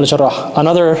Ubayd ibn al-Jarrah,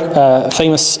 another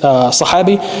famous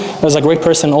Sahabi. He was a great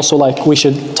person also, like we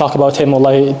should talk about him.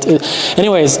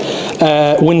 Anyways,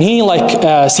 when he like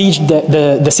sieged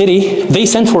the city, they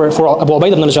sent for Abu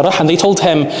Ubayd ibn al-Jarrah, and they told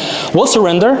him, we'll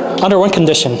surrender under one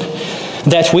condition,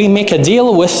 that we make a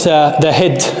deal with the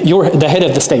head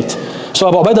of the state. So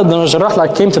Abu Ubayd ibn al-Jarrah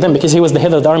like came to them because he was the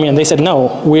head of the army, and they said,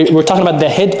 no, we're talking about the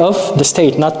head of the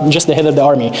state, not just the head of the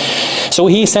army. So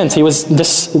he sent,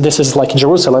 this is like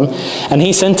Jerusalem, and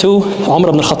he sent to Umar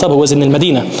ibn al-Khattab, who was in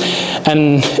Medina.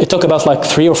 And it took about like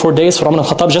 3 or 4 days for Umar ibn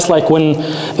al-Khattab, just like when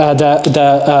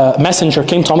the messenger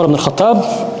came to Umar ibn al-Khattab,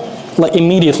 like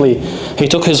immediately he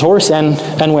took his horse and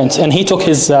went. And he took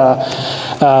his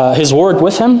ward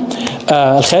with him,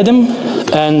 al-Khadim,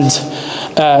 and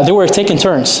they were taking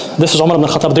turns. This is Umar ibn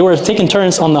al-Khattab. They were taking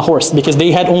turns on the horse because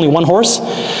they had only one horse,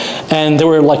 and they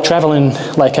were like traveling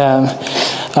like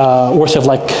worth of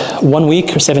like 1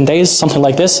 week or 7 days, something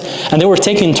like this. And they were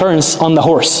taking turns on the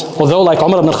horse. Although like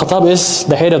Umar ibn al-Khattab is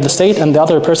the head of the state and the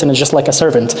other person is just like a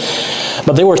servant.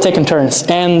 But they were taking turns.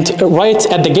 And right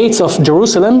at the gates of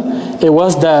Jerusalem, it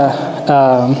was the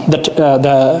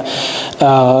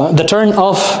turn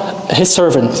of his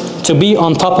servant to be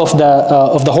on top of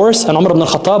the horse, and Umar ibn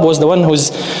al-Khattab was the one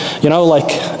who's, you know, like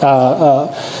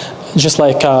just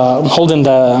like holding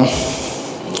the,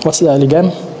 what's the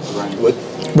ligam?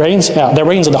 Reins, yeah, the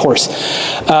reins of the horse.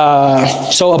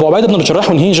 So Abu Ubayd ibn al-Jarrah,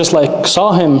 when he just like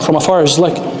saw him from afar, was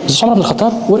like, is this Umar ibn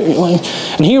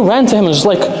al-Khattab? And he ran to him and was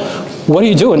like, what are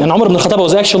you doing? And Umar ibn Khattab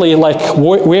was actually like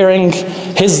wearing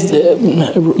his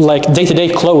like day-to-day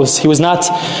clothes. He was not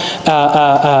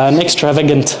an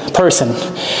extravagant person.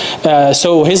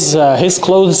 So his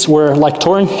clothes were like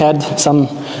torn, had some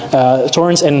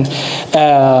thorns, and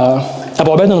Abu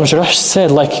Ubaidah al-Jarrah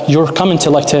said, like, you're coming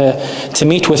to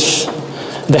meet with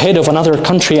the head of another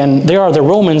country, and they are the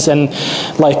Romans, and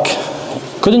like,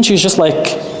 couldn't you just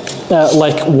like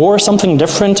wear something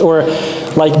different, or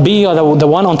like be the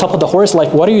one on top of the horse?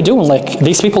 Like, what are you doing? Like,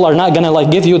 these people are not gonna like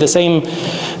give you the same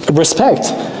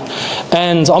respect.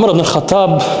 And Umar ibn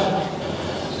Khattab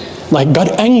like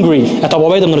got angry at Abu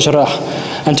Ubaidah ibn al-Jarrah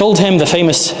and told him the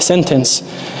famous sentence,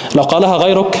 لو قالها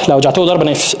غيرك لو جعلته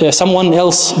ضربا. If someone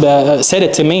else said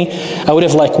it to me, I would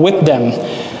have like whipped them.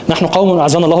 نحن قوم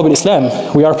أعزنا الله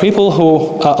بالإسلام. We are people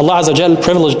who Allah Azza wa Jal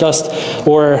privileged us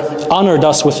or honored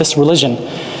us with this religion.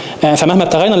 فمهما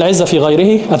ابتغينا العزة في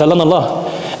غيره أذلنا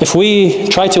الله. If we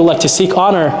try to seek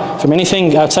honor from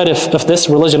anything outside of this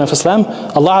religion of Islam,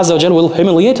 Allah Azza wa Jal will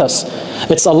humiliate us.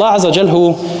 It's Allah Azza wa Jal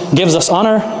who gives us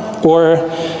honor, or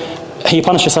He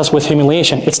punishes us with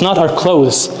humiliation. It's not our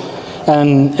clothes.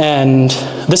 And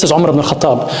this is Umar ibn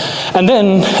Khattab. And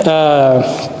then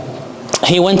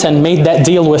he went and made that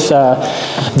deal with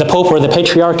the Pope or the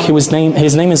Patriarch. His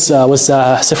name was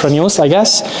Sophronius, I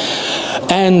guess.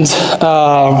 And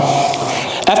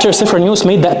after Sophronius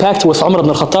made that pact with Umar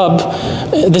ibn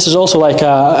Khattab, this is also like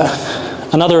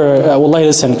another wallahi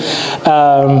listen.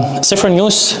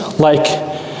 Sophronius, like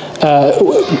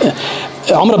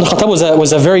Umar ibn Khattab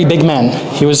was a very big man.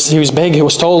 He was big, he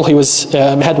was tall, he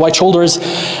had white shoulders,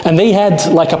 and they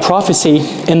had like a prophecy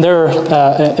in their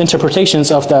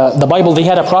interpretations of the Bible. They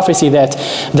had a prophecy that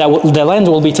the land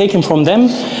will be taken from them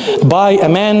by a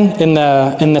man in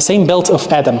the same belt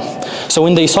of Adam. So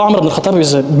when they saw Umar ibn Khattab, he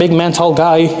was a big man, tall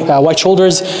guy, white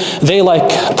shoulders, they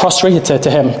like prostrated to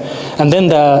him. And then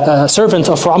the servant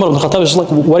of Umar ibn Khattab was like,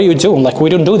 what are you doing? Like, we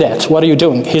don't do that. What are you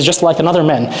doing? He's just like another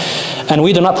man. And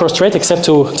we do not prostrate except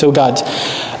to God.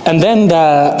 And then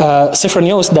the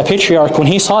Sophronius, the Patriarch, when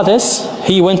he saw this,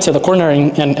 he went to the corner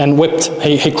and wept.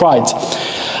 He cried.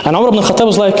 And Umar ibn Khattab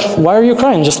was like, why are you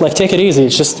crying? Just like, take it easy.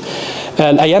 It's just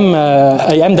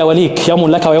أيام دواليك يوم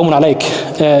لك ويوم عليك.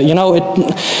 You know,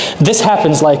 this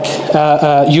happens, like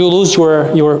you lose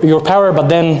your power, but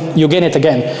then you gain it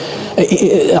again.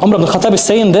 Umar ibn Khattab is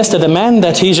saying this to the man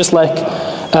that he just like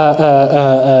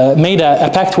made a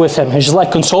pact with him. He's just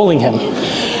like consoling him.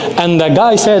 And the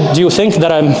guy said, do you think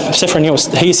that I'm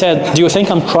Sophronius? He said, do you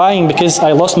think I'm crying because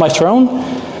I lost my throne?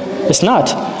 It's not.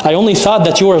 I only thought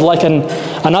that you were like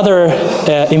another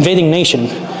invading nation,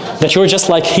 that you're just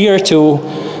like here to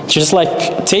just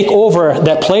like take over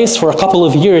that place for a couple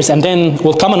of years, and then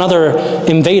will come another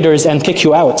invaders and kick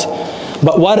you out.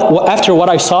 But after what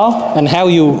I saw and how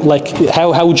you like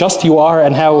how just you are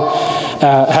and how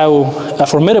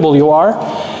formidable you are,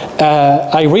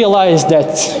 I realized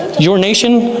that your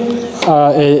nation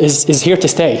is here to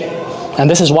stay, and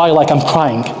this is why like I'm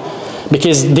crying,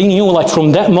 because they knew like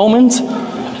from that moment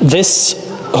this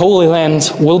holy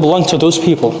land will belong to those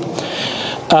people.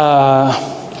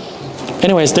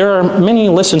 Anyways, there are many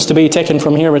lessons to be taken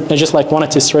from here, but I just like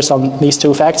wanted to stress on these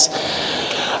two facts.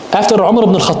 After Umar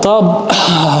ibn al-Khattab,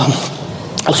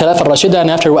 Al-Khilafah al-Rashida, and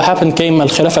after what happened came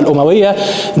Al-Khilafah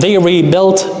al-Umayyah, they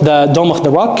rebuilt the Dome of the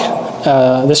Rock,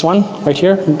 this one right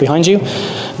here behind you.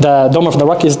 The Dome of the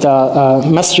Rock is the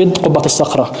Masjid Qubbat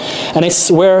al-Sakhra, and it's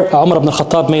where Umar ibn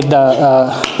al-Khattab made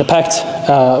the pact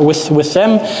with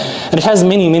them, and it has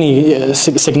many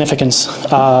significance.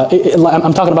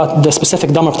 I'm talking about the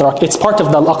specific Dome of the Rock. It's part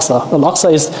of the Al-Aqsa.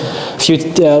 Al-Aqsa is,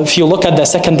 if you look at the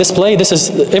second display, this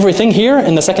is everything here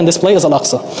in the second display is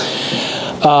Al-Aqsa.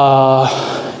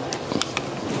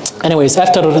 Anyways,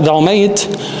 after the Umayyad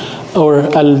or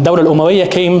Al-Dawla al-Umayyah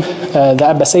came the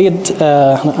Abbasid.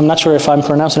 I'm not sure if I'm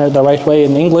pronouncing it the right way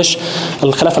in English.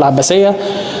 Al-Khilafah al-Abbasiyah.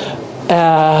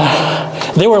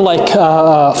 They were like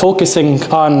focusing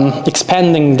on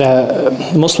expanding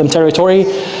the Muslim territory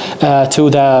to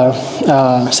the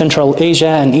Central Asia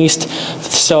and East.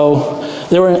 So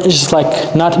there were just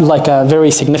like not like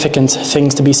very significant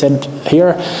things to be said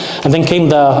here. And then came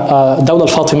the Dawla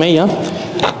al-Fatimiyya.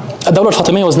 Dawla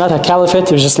al-Fatimiyya was not a caliphate.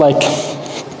 It was just like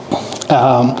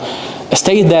a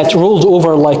state that ruled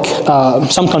over like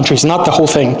some countries, not the whole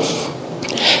thing.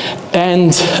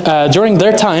 And during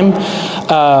their time,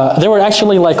 they were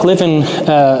actually like living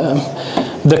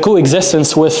the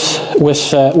coexistence with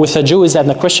the Jews and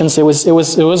the Christians, it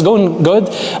was going good.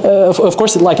 Of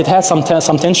course, like it had some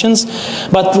tensions,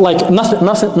 but like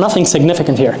nothing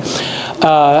significant here.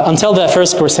 Until the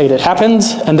First Crusade, it happened,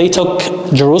 and they took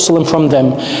Jerusalem from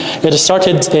them. It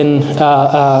started in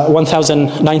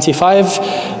 1095.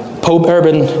 Pope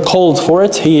Urban called for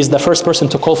it. He is the first person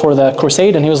to call for the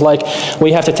crusade, and he was like,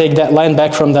 we have to take that land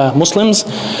back from the Muslims.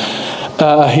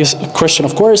 He's Christian,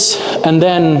 of course. And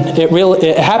then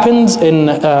it happened in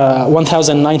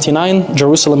 1099.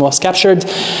 Jerusalem was captured,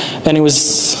 and it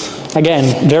was,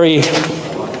 again, very,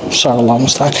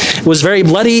 it was very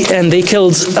bloody, and they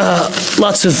killed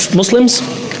lots of Muslims.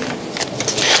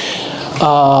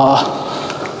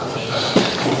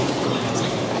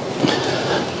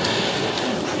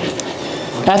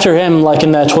 After him, like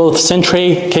in the 12th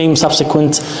century, came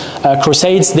subsequent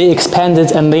crusades. They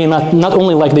expanded, and they not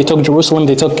only like they took Jerusalem,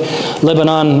 they took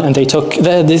Lebanon, and they took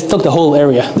the whole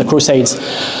area, the crusades.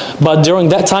 But during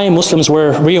that time, Muslims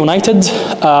were reunited.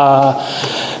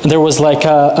 There was like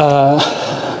a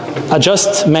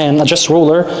just man, a just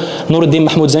ruler, Nuruddin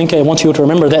Mahmud Zenki. I want you to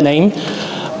remember that name.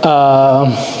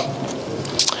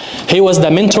 He was the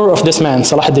mentor of this man,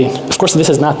 Salah ad-Din. Of course, this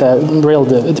is not the real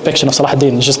depiction of Salah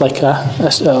ad-Din. It's just like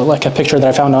a picture that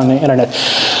I found on the internet.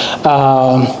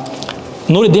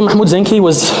 Nuruddin Mahmud Zenki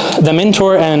was the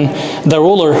mentor and the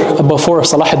ruler before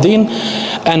Salah ad-Din,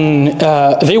 and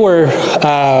they were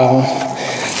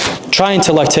trying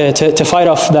to fight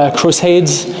off the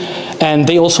Crusades. And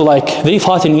they also they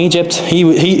fought in Egypt.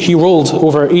 He ruled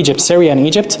over Egypt, Syria and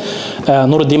Egypt,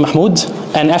 Nuruddin Mahmud.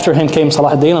 And after him came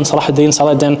Salah ad-Din, and Salah ad-Din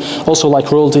also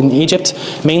ruled in Egypt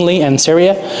mainly and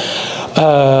Syria.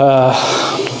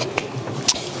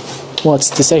 What's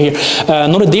to say here?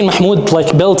 Nuruddin Mahmud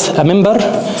built a minbar,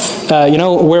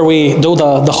 where we do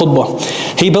the khutbah.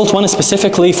 He built one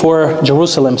specifically for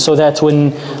Jerusalem, so that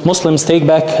when Muslims take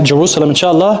back Jerusalem,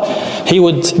 inshallah, he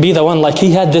would be the one,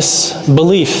 he had this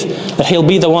belief that he'll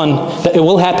be the one, that it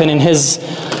will happen in his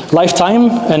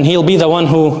lifetime, and he'll be the one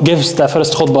who gives the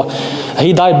first khutbah.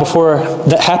 He died before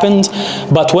that happened,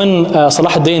 but when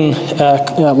Salah ad-Din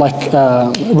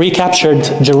recaptured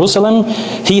Jerusalem,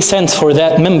 he sent for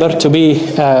that member to be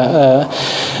to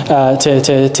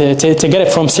get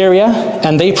it from Syria,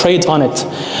 and they prayed on it.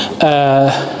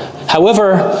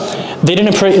 However, they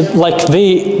didn't pray,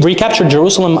 they recaptured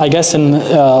Jerusalem, I guess,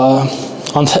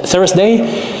 on Thursday,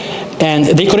 and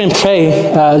they couldn't pray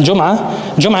Jum'ah.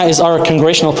 Jum'ah is our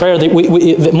congregational prayer.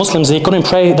 The Muslims, they couldn't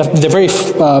pray the very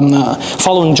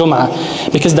following Jum'ah,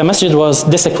 because the masjid was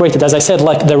desecrated. As I said,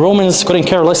 the Romans couldn't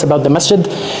care less about the masjid,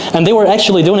 and they were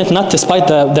actually doing it not despite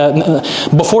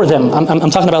before them.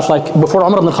 I'm talking about before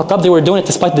Umar ibn al-Khattab, they were doing it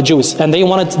despite the Jews, and they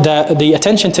wanted the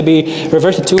attention to be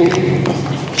reverted to,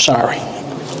 sorry,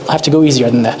 I have to go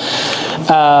easier than that.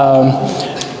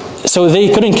 So they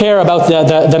couldn't care about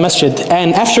the masjid.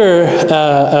 And after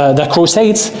the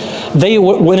Crusades, they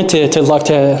went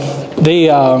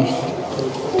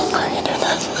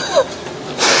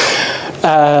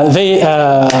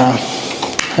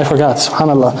I forgot,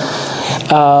 subhanAllah.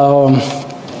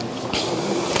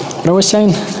 What I was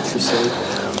saying?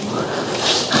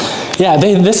 Yeah,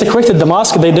 they desecrated the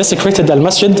mosque, they desecrated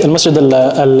al-Masjid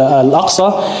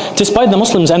al-Aqsa, despite the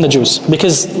Muslims and the Jews.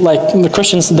 Because the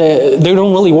Christians, they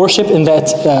don't really worship in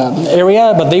that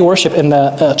area, but they worship in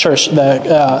the church,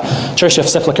 the Church of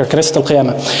Sepulchre, Knesset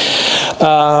al-Qiyamah.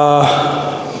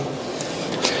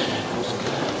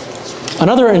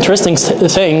 Another interesting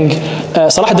thing,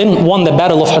 Salah ad-Din won the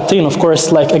Battle of Hattin, of course.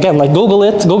 Again, Google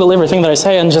it, Google everything that I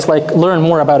say, and just learn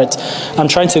more about it. I'm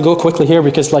trying to go quickly here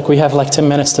because we have 10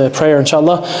 minutes to prayer,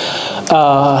 inshallah,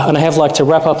 and I have to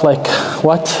wrap up 4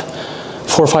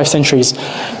 or 5 centuries.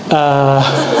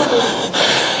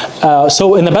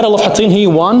 So in the Battle of Hattin, he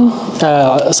won,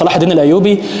 Salah ad-Din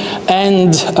al-Ayyubi,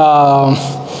 and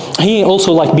he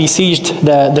also besieged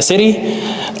the city.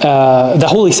 The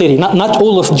holy city, not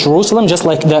all of Jerusalem, just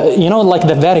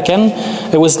the Vatican.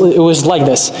 It was like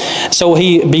this. So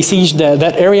he besieged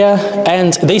that area,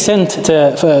 and they sent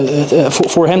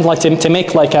for him to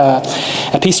make a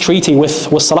peace treaty with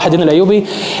Salah ad-Din al-Ayyubi.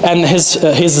 And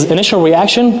his initial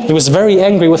reaction, he was very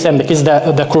angry with them because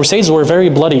the Crusades were very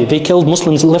bloody. They killed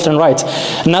Muslims left and right.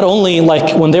 And not only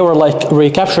when they were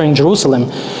recapturing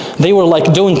Jerusalem, they were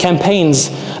doing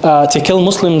campaigns to kill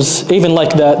Muslims, even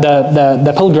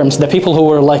the pilgrims, the people who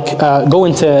were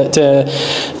going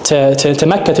to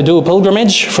Mecca to do a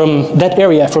pilgrimage from that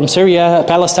area, from Syria,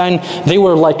 Palestine. They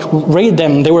were raid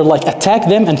them, they were attack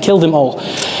them and kill them all.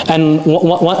 And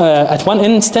at one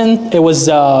instant, it was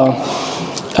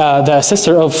the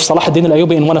sister of Salah ad-Din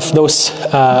al-Ayyubi in one of those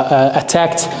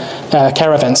attacked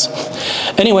caravans.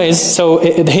 Anyways, so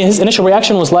his initial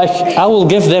reaction was like, I will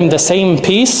give them the same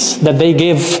peace that they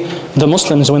gave the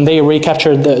Muslims when they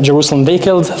recaptured Jerusalem. They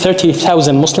killed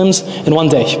 30,000 Muslims in one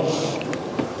day.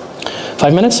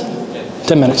 5 minutes?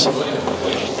 10 minutes.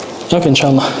 Okay,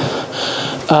 inshallah.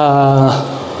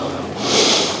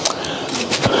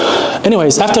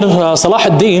 Anyways, after Salah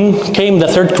ad-Din came the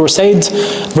Third Crusade.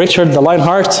 Richard the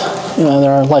Lionheart.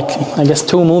 There are like, I guess,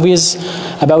 2 movies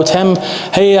about him.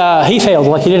 He failed,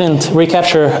 like he didn't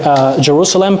recapture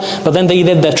Jerusalem, but then they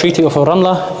did the Treaty of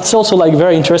Ramla. It's also like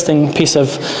very interesting piece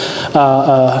of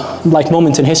like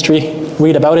moment in history.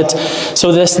 Read about it.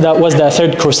 So that was the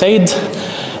Third Crusade.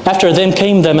 After them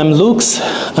came the Mamluks,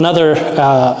 another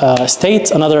state,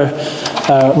 another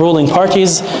ruling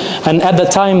parties, and at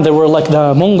that time there were like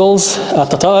the Mongols,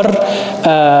 Tatar,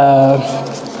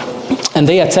 and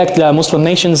they attacked the Muslim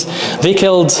nations. They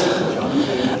killed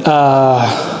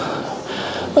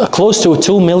close to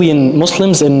 2 million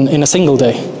Muslims in a single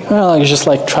day. Well, just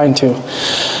like trying to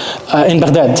in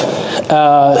Baghdad.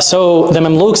 So the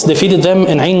Mamluks defeated them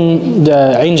in Ain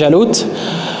Jalut.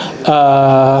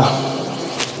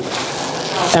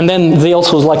 And then they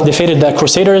also like defeated the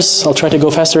Crusaders. I'll try to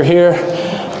go faster here.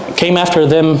 Came after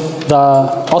them the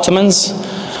Ottomans.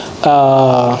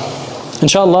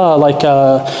 Inshallah, like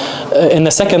in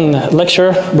the second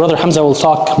lecture, Brother Hamza will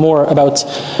talk more about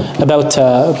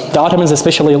the Ottomans,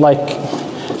 especially like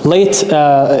late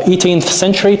 18th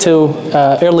century to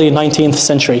early 19th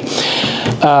century,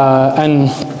 and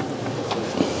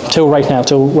till right now,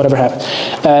 till whatever happened.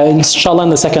 Inshallah in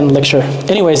the second lecture.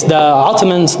 Anyways, the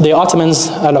Ottomans,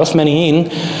 Al-Uthmaniyin,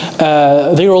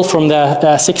 they ruled from the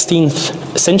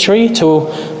 16th century to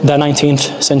the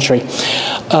 19th century.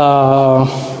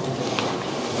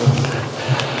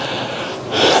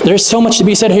 There's so much to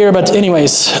be said here, but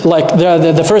anyways, like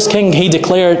the first king, he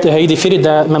defeated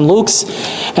the Mamluks,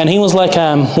 and he was like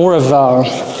more of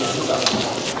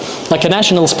like a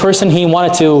nationalist person. He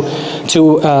wanted to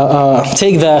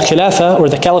take the Khilafah or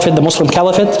the Caliphate, the Muslim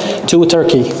Caliphate, to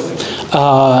Turkey.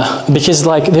 Because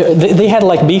like they had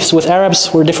like beefs with Arabs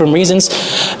for different reasons,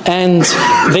 and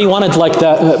they wanted like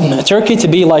the Turkey to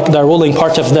be like the ruling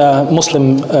part of the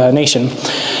Muslim nation.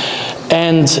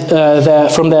 And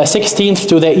from the 16th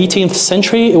to the 18th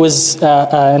century, it was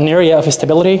an area of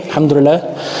stability,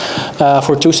 alhamdulillah,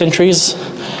 for 2 centuries.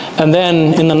 And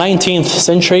then in the 19th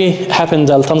century happened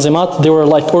al-Tanzimat. There were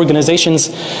like organizations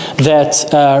that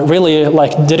really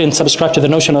like didn't subscribe to the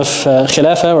notion of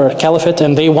Khilafah or Caliphate,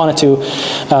 and they wanted to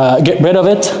get rid of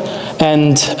it.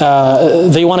 And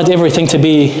they wanted everything to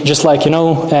be just like,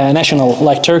 national,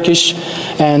 like Turkish.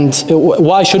 And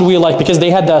why should we like, because they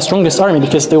had the strongest army,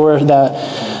 because they were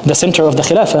the center of the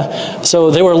Khilafah.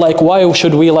 So they were like, why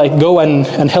should we like go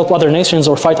and help other nations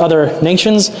or fight other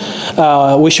nations?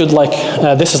 We should like,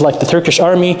 this is like the Turkish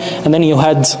army. And then you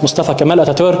had Mustafa Kemal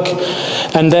Ataturk.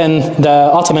 And then the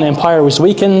Ottoman Empire was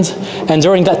weakened. And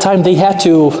during that time they had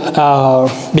to,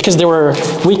 because they were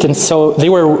weakened, so they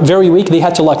were very weak, they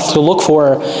had to like to look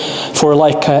for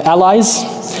like allies.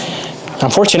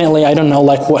 Unfortunately, I don't know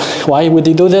like why would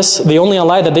they do this. The only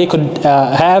ally that they could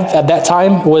have at that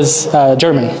time was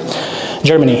Germany,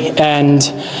 and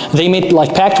they made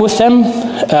like pact with them.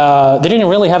 They didn't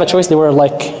really have a choice. They were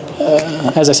like,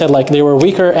 as I said, like they were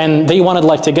weaker, and they wanted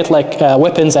like to get like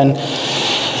weapons and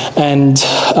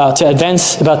to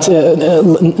advance, but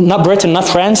not Britain, not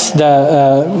France,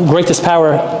 the greatest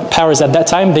powers at that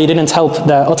time. They didn't help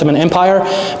the Ottoman Empire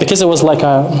because it was like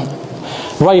a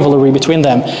rivalry between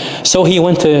them. So he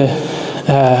went to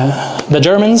the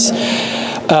Germans,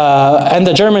 and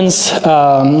the Germans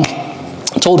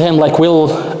told him like, we'll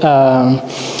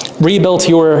rebuild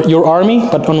your army,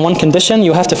 but on one condition: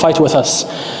 you have to fight with us.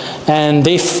 And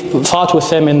they fought with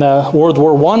them in the World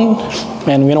War I,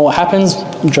 and you know what happens?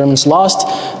 Germans lost,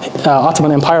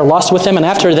 Ottoman Empire lost with them, and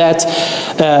after that,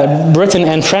 Britain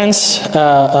and France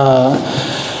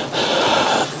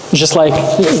just like,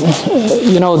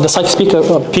 the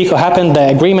Sykes-Picot happened, the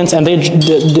agreements, and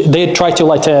they tried to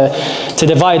like to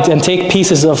divide and take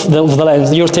pieces of the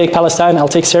land. You'll take Palestine, I'll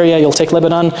take Syria, you'll take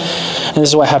Lebanon, and this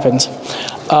is what happened.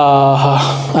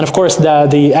 And of course,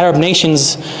 the Arab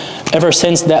nations, ever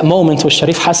since that moment with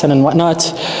Sharif Hassan and whatnot,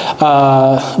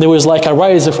 there was like a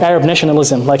rise of Arab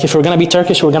nationalism. Like if we're going to be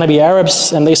Turkish, we're going to be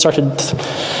Arabs, and they started.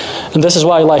 And this is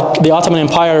why like the Ottoman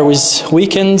Empire was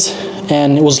weakened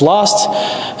and it was lost.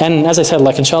 And as I said,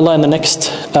 like inshallah in the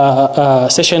next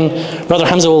session, Brother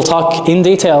Hamza will talk in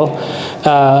detail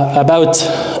about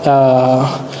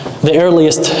the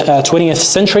earliest 20th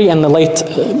century and the late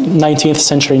 19th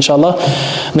century, inshallah.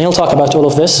 And he'll talk about all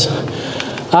of this.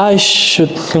 I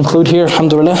should conclude here,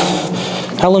 alhamdulillah.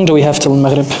 How long do we have till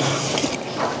Maghrib?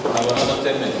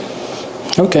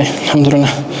 Okay, alhamdulillah.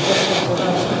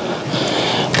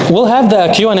 We'll have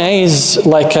the Q&As,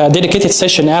 like a dedicated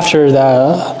session after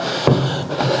the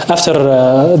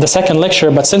second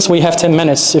lecture, but since we have 10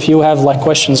 minutes, if you have like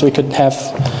questions, we could have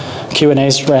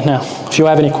Q&As right now. If you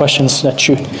have any questions that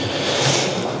you...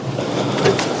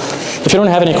 If you don't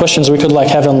have any questions, we could like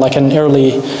have like an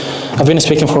early... I've been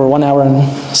speaking for 1 hour and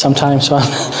some time, so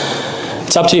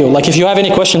it's up to you. Like if you have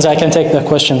any questions, I can take the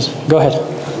questions. Go ahead.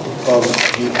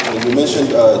 You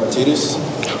mentioned Titus.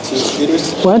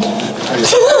 What?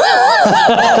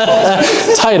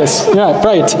 Titus, yeah,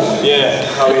 right. Yeah,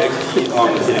 how he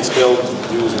expelled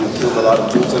Jews and killed a lot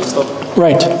of Jews and stuff.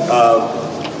 Right.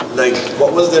 Like,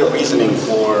 what was their reasoning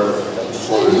for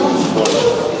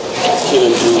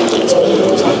killing Jews and expelling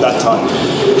Jews at that time?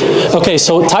 Okay,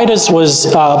 so Titus was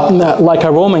like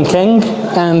a Roman king,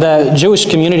 and the Jewish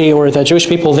community or the Jewish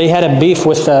people, they had a beef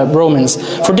with the Romans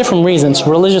for different reasons,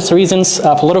 religious reasons,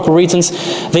 political reasons.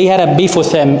 They had a beef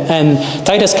with them, and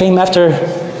Titus came after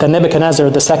the Nebuchadnezzar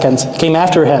II, came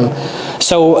after him.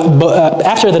 So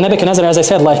after the Nebuchadnezzar, as I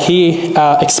said, like he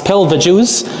expelled the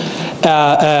Jews.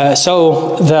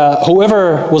 So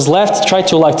whoever was left tried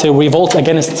to revolt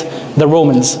against the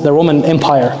Romans, the Roman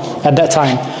Empire at that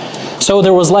time. So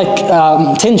there was like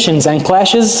tensions and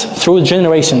clashes through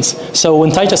generations. So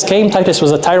when Titus came, Titus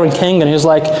was a tyrant king, and he was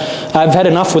like, I've had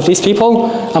enough with these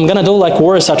people. I'm gonna do like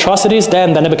worse atrocities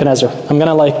than the Nebuchadnezzar. I'm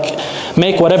gonna like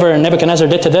make whatever Nebuchadnezzar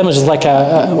did to them is just like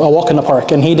a walk in the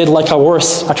park. And he did like a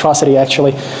worse atrocity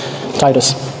actually,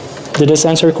 Titus. Did this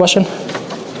answer your question?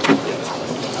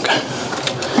 Okay.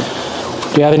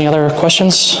 Do you have any other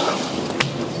questions?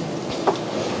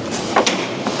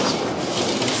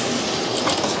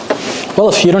 Well,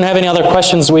 if you don't have any other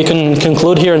questions, we can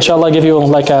conclude here. Inshallah, give you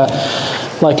like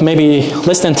maybe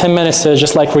less than 10 minutes to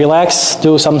just like relax,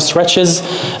 do some stretches.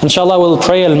 Inshallah, we'll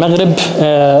pray al-Maghrib,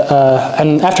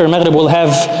 and after Maghrib, we'll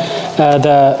have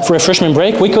the refreshment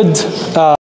break. We could